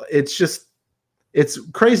 but it's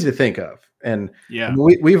crazy to think of. And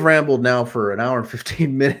we've rambled now for an hour and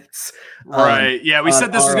 15 minutes. Right. We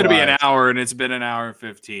said this was going to be an hour and it's been an hour and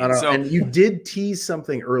 15. So, and you did tease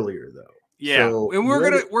something earlier though. Yeah. So and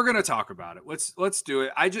we're going to talk about it. Let's do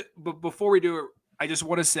it. But before we do it, I just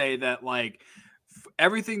want to say that like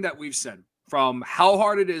everything that we've said, from how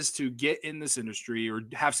hard it is to get in this industry or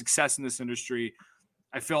have success in this industry,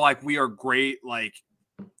 I feel like we are great. Like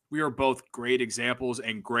we are both great examples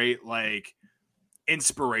and great like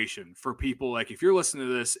inspiration for people. Like if you're listening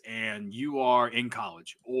to this and you are in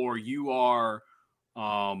college or you are,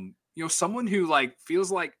 someone who like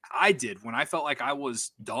feels like I did when I felt like I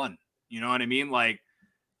was done. You know what I mean? Like,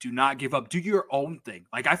 do not give up. Do your own thing.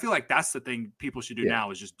 Like, I feel like that's the thing people should do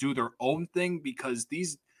now is just do their own thing, because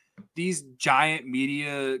these giant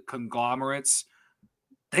media conglomerates,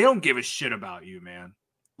 they don't give a shit about you, man.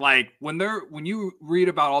 Like when you read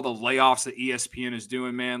about all the layoffs that ESPN is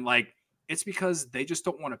doing, man, like it's because they just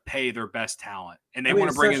don't want to pay their best talent and they want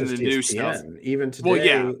to bring in the new stuff. Even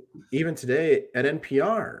today at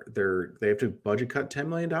NPR, they have to budget cut $10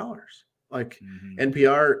 million. Like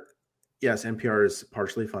NPR. Yes, NPR is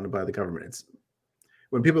partially funded by the government. It's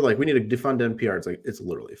when people are like, we need to defund NPR, it's like, it's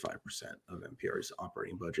literally 5% of NPR's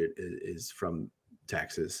operating budget is from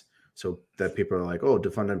taxes. So that people are like, oh,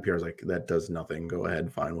 defund NPR is like, that does nothing. Go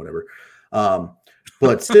ahead, fine, whatever.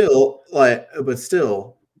 But still,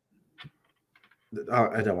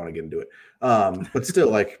 I don't want to get into it. But still,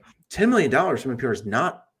 like $10 million from NPR is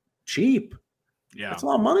not cheap. Yeah. That's a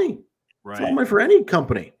lot of money. Right. It's a lot of money for any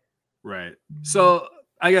company. Right. So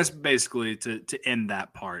I guess basically to end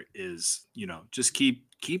that part is, just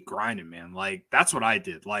keep grinding, man. Like that's what I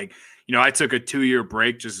did. Like, I took a 2-year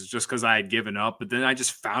break just because I had given up, but then I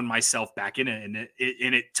just found myself back in it, and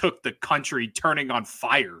it took the country turning on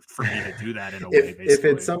fire for me to do that in a way. Basically. If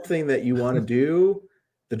it's something that you want to do,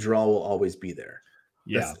 the draw will always be there.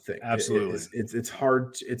 That's the thing. Absolutely. It's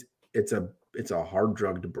hard. It's a hard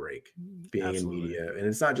drug to break, being in media, and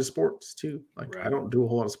it's not just sports too. Like I don't do a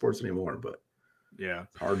whole lot of sports anymore, but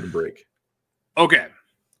it's hard to break. Okay.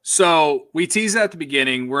 So we teased at the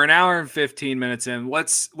beginning. We're an hour and 15 minutes in.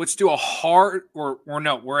 Let's do a hard we're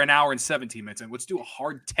an hour and 17 minutes in. Let's do a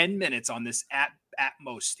hard 10 minutes on this at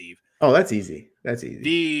most, Steve. Oh, that's easy.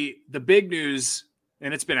 The big news,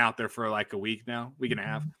 and it's been out there for like a week now, week and a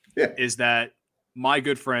half, is that my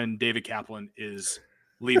good friend David Kaplan is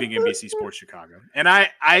leaving NBC Sports Chicago. And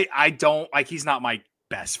I don't like, he's not my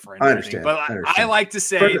best friend. I understand. But I like to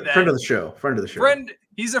say friend of the show.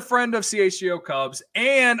 He's a friend of CHGO Cubs.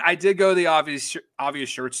 And I did go to the obvious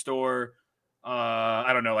shirt store,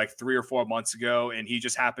 I don't know, like 3 or 4 months ago. And he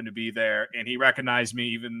just happened to be there. And he recognized me,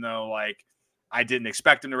 even though like I didn't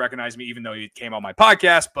expect him to recognize me, even though he came on my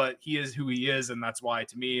podcast. But he is who he is. And that's why,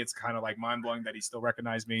 to me, it's kind of like mind-blowing that he still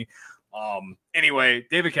recognized me. Anyway,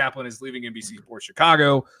 David Kaplan is leaving NBC Sports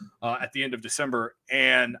Chicago at the end of December,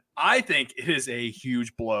 and I think it is a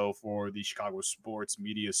huge blow for the Chicago sports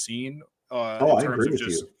media scene. I agree with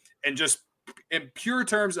you. And just in pure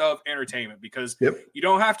terms of entertainment, because you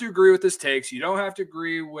don't have to agree with his takes, you don't have to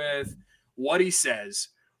agree with what he says,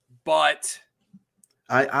 but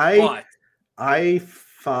I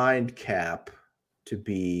find Cap to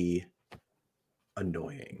be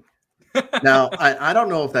annoying. Now, I don't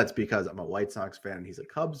know if that's because I'm a White Sox fan and he's a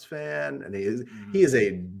Cubs fan, and he is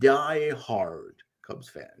a die-hard Cubs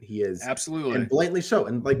fan. He is absolutely, and blatantly so,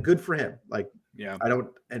 and like good for him. Like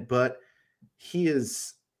but he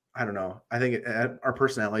is. I don't know. I think our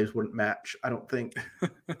personalities wouldn't match. I don't think.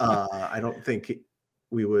 I don't think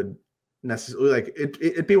we would necessarily like it.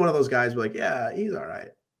 It'd be one of those guys where like, yeah, he's all right.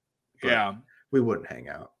 But we wouldn't hang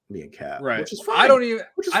out. Me and Cap, right? Which is fine. I don't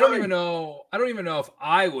even know if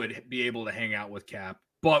I would be able to hang out with Cap,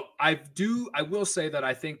 but I will say that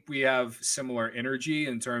I think we have similar energy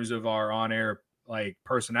in terms of our on-air like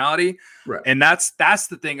personality, right? And that's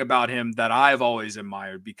the thing about him that I've always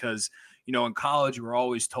admired, because in college we're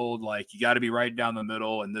always told like you got to be right down the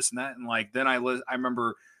middle and this and that, and like then I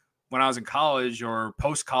remember when I was in college or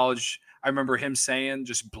post college, I remember him saying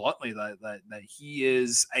just bluntly that he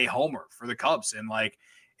is a homer for the Cubs, and like.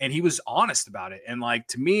 And he was honest about it. And like,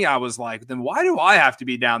 to me, I was like, then why do I have to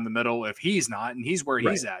be down the middle if he's not, and he's where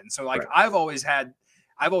he's at? And so like, I've always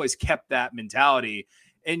kept that mentality.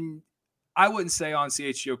 And I wouldn't say on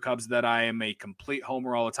CHGO Cubs that I am a complete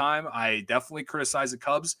homer all the time. I definitely criticize the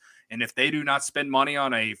Cubs. And if they do not spend money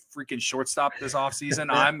on a freaking shortstop this offseason,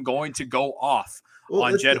 I'm going to go off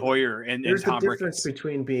on Jed Hoyer and Tom Ricketts. There's a difference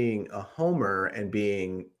between being a homer and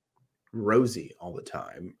being rosy all the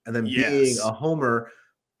time, and then being a homer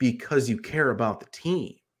because you care about the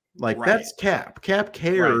team. Like that's Cap. Cap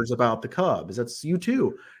cares about the Cubs. That's you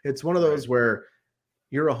too. It's one of those where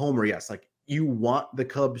you're a homer. Yes. Like you want the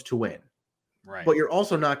Cubs to win, but you're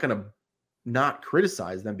also not going to not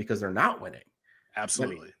criticize them because they're not winning.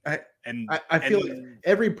 Absolutely. Like, I feel like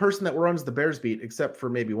every person that runs the Bears beat, except for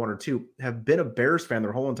maybe one or two, have been a Bears fan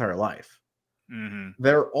their whole entire life.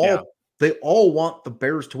 They all want the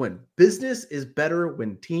Bears to win. Business is better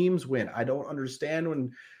when teams win. I don't understand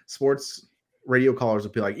when sports radio callers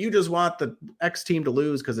will be like, you just want the X team to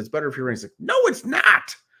lose because it's better if you're winning. It's like, no, it's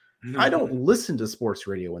not. I don't listen to sports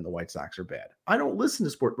radio when the White Sox are bad. I don't listen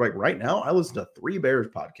to sport. Like right now, I listen to 3 Bears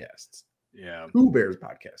podcasts. 2 Bears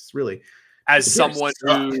podcasts, really. As someone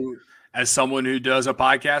who does a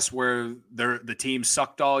podcast where the team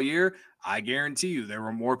sucked all year, I guarantee you there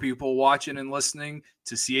were more people watching and listening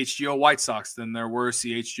to CHGO White Sox than there were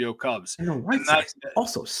CHGO Cubs. And the White Sox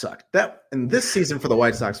also sucked. And this season for the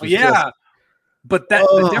White Sox was but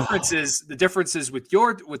the difference is with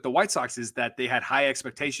the White Sox is that they had high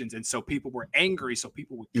expectations, and so people were angry. So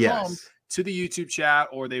people would come to the YouTube chat,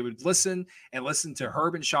 or they would listen to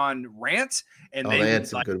Herb and Sean rant, and they had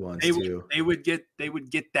some good ones too. They would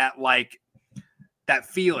get that like that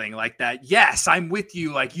feeling like that. Yes, I'm with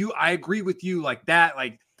you. Like you, I agree with you. Like that.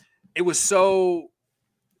 Like it was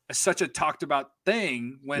such a talked about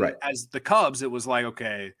thing when as the Cubs, it was like,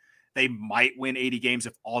 okay, they might win 80 games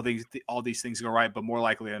if all these things go right, but more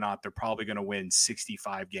likely than not, they're probably going to win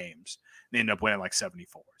 65 games. They end up winning like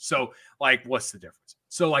 74. So like, what's the difference?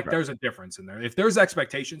 So like, there's a difference in there. If there's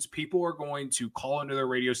expectations, people are going to call into their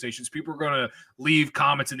radio stations. People are going to leave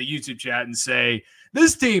comments in the YouTube chat and say,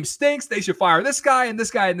 this team stinks. They should fire this guy and this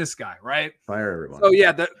guy and this guy. Right. Fire everyone. So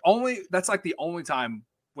yeah, that's like the only time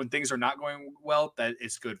when things are not going well, that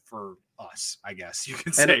it's good for us, I guess you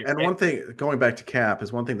can say. And one thing, going back to Cap,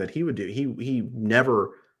 is one thing that he would do. He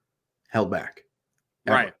never held back,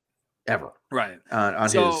 ever.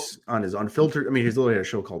 On his Unfiltered. I mean, he's literally had a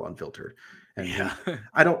show called Unfiltered, and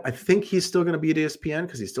I think he's still going to be at ESPN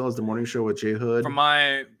because he still has the morning show with Jay Hood.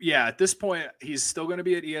 At this point, he's still going to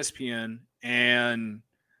be at ESPN, and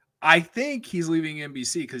I think he's leaving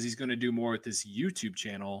NBC because he's going to do more with this YouTube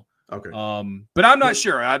channel. Okay. But I'm not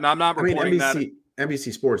sure. I'm not reporting that.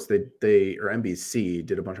 NBC Sports, they or NBC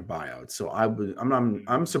did a bunch of buyouts. So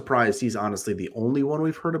I'm surprised he's honestly the only one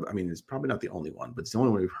we've heard of. I mean, it's probably not the only one, but it's the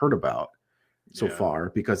only one we've heard about so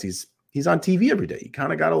far because he's on TV every day. You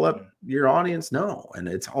kind of got to let your audience know. And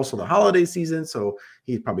it's also the holiday season, so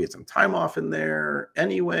he probably had some time off in there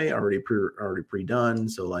anyway, already pre-done.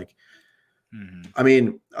 So like, I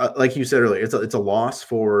mean, like you said earlier, it's a loss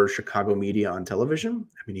for Chicago media on television.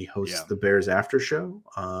 I mean, he hosts the Bears after show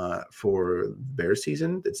for Bears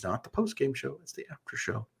season. It's not the post game show; it's the after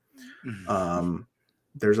show.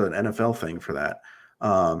 There's an NFL thing for that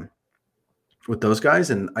with those guys,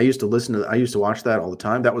 and I used to watch that all the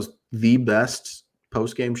time. That was the best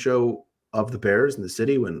post game show of the Bears in the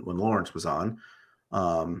city when Lawrence was on.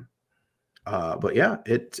 But yeah,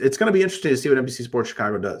 it's going to be interesting to see what NBC Sports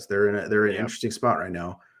Chicago does. They're in an interesting spot right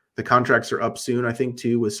now. The contracts are up soon, I think,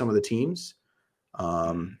 too, with some of the teams,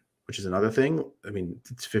 which is another thing. I mean,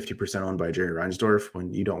 it's 50% owned by Jerry Reinsdorf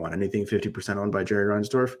when you don't want anything 50% owned by Jerry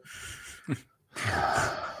Reinsdorf.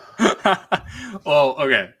 Well,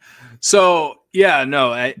 okay. So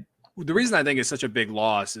the reason I think it's such a big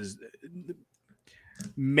loss is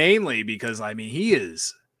mainly because I mean he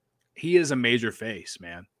is a major face,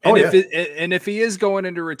 man. And if he is going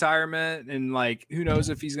into retirement, and like who knows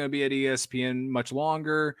if he's going to be at ESPN much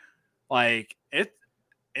longer, like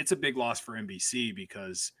it's a big loss for NBC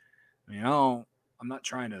because I'm not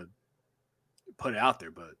trying to put it out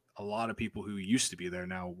there, but a lot of people who used to be there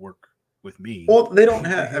now work with me. Well, they don't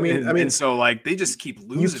have. I mean, so like they just keep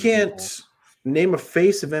losing. You can't name a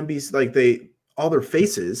face of NBC. Like all their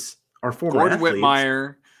faces are former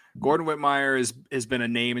athletes. Gordon Whitmire has been a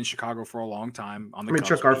name in Chicago for a long time.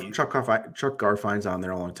 Chuck Garfine's on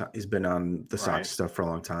there a long time. He's been on the Sox stuff for a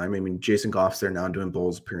long time. I mean, Jason Goff's there now doing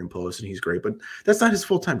Bulls appearing post, and he's great, but that's not his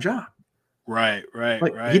full-time job. Right.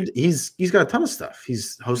 He's got a ton of stuff.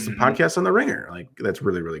 He's hosted podcasts on The Ringer. Like that's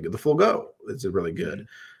really, really good. The Full Go is really good.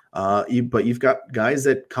 But you've got guys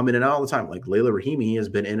that come in and out all the time. Like Layla Rahimi has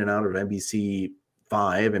been in and out of NBC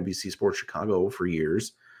 5, NBC Sports Chicago for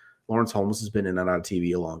years. Lawrence Holmes has been in and out of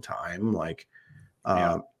TV a long time.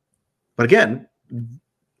 But again,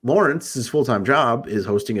 Lawrence's full-time job is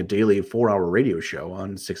hosting a daily 4-hour radio show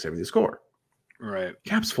on 670 The Score. Right.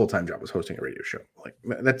 Cap's full-time job was hosting a radio show. Like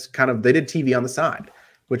that's kind of, they did TV on the side,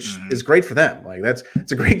 which is great for them. Like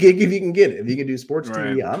it's a great gig if you can get it. If you can do sports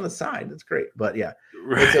TV on the side, that's great. But yeah,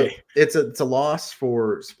 it's a loss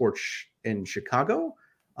for sports in Chicago.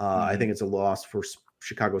 I think it's a loss for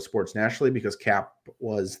Chicago sports nationally because Cap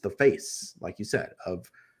was the face, like you said, of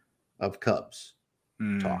Cubs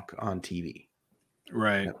talk on TV.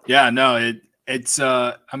 Right. Yeah, no, it's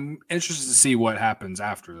I'm interested to see what happens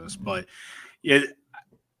after this, but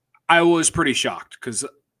I was pretty shocked because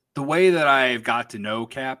the way that I've got to know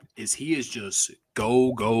Cap is he is just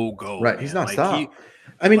go. Right. Man. He's not stop.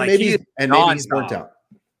 I mean, maybe he's burnt out.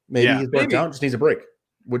 Maybe he's burnt out, just needs a break,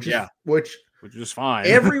 which is fine.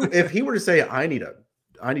 If he were to say, I need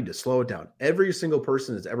to slow it down, every single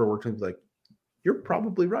person that's ever worked with him is like, you're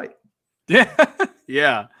probably right. Yeah.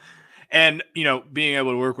 Yeah. And, being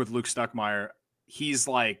able to work with Luke Stuckmeyer, he's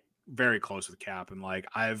like very close with Cap. And like,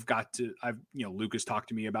 Luke has talked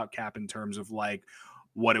to me about Cap in terms of like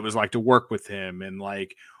what it was like to work with him and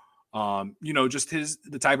like, just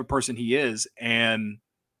the type of person he is. And,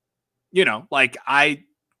 like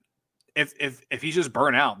if he's just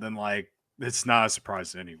burnt out, then like, it's not a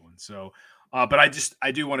surprise to anyone. So, but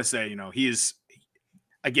I do want to say, he is,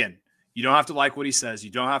 again, you don't have to like what he says.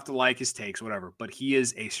 You don't have to like his takes, whatever, but he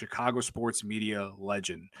is a Chicago sports media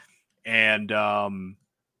legend. And,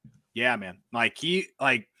 yeah, man,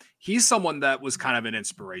 he's someone that was kind of an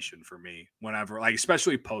inspiration for me whenever, like,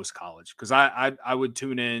 especially post college. Cause I would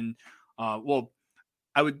tune in,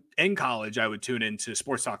 in college, I would tune into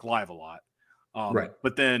Sports Talk Live a lot. Right.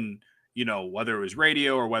 But then, whether it was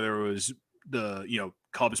radio or whether it was the,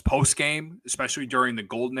 Cubs post game, especially during the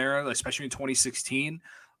golden era, especially in 2016,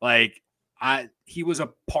 like he was a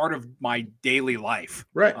part of my daily life,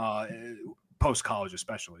 right? Post college,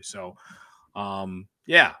 especially. So,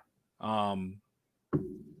 yeah.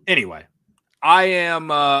 Anyway, I am.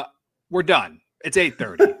 We're done. It's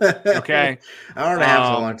 8:30. Okay, hour and a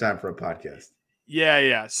half is a long time for a podcast.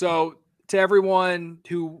 Yeah. So to everyone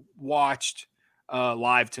who watched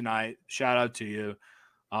live tonight, shout out to you.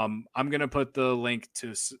 I'm gonna put the link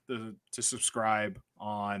to subscribe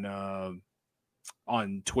on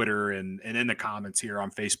Twitter and in the comments here on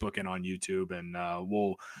Facebook and on YouTube. And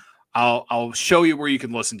I'll show you where you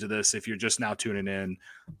can listen to this if you're just now tuning in,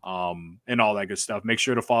 and all that good stuff. Make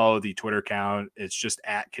sure to follow the Twitter account. It's just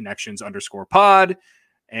at @connections_pod.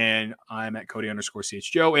 And I'm at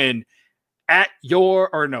Cody_CHJO and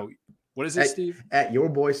what is it, Steve? At your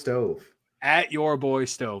boy Stove. At your boy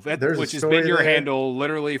Stove, which has been your handle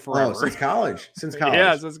literally forever. Since college.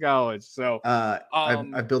 Yeah, since college. So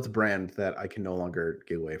I've built a brand that I can no longer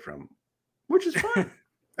get away from, which is fine.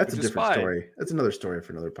 That's a different story. That's another story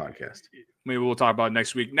for another podcast. Maybe we'll talk about it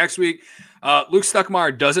next week. Next week, Luke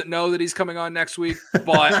Stuckmeyer doesn't know that he's coming on next week,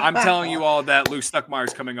 but I'm telling you all that Luke Stuckmeyer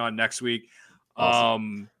is coming on next week.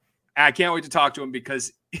 Awesome. I can't wait to talk to him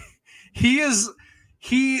because he is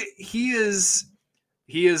a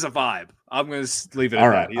vibe. I'm going to leave it at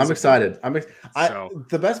that. I'm excited.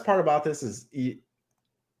 The best part about this is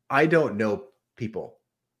I don't know people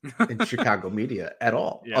in Chicago media at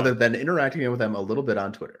all, other than interacting with them a little bit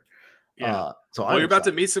on Twitter. Yeah. You're about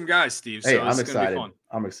to meet some guys, Steve. So I'm excited.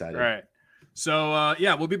 I'm excited. All right. So,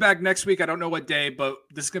 we'll be back next week. I don't know what day, but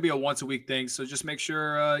this is going to be a once a week thing. So just make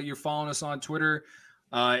sure you're following us on Twitter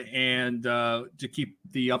and to keep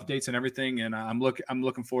the updates and everything. And I'm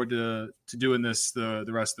looking forward to doing this the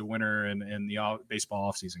rest of the winter and the baseball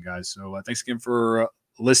off season, guys. So thanks again for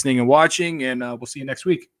listening and watching, and we'll see you next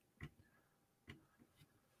week.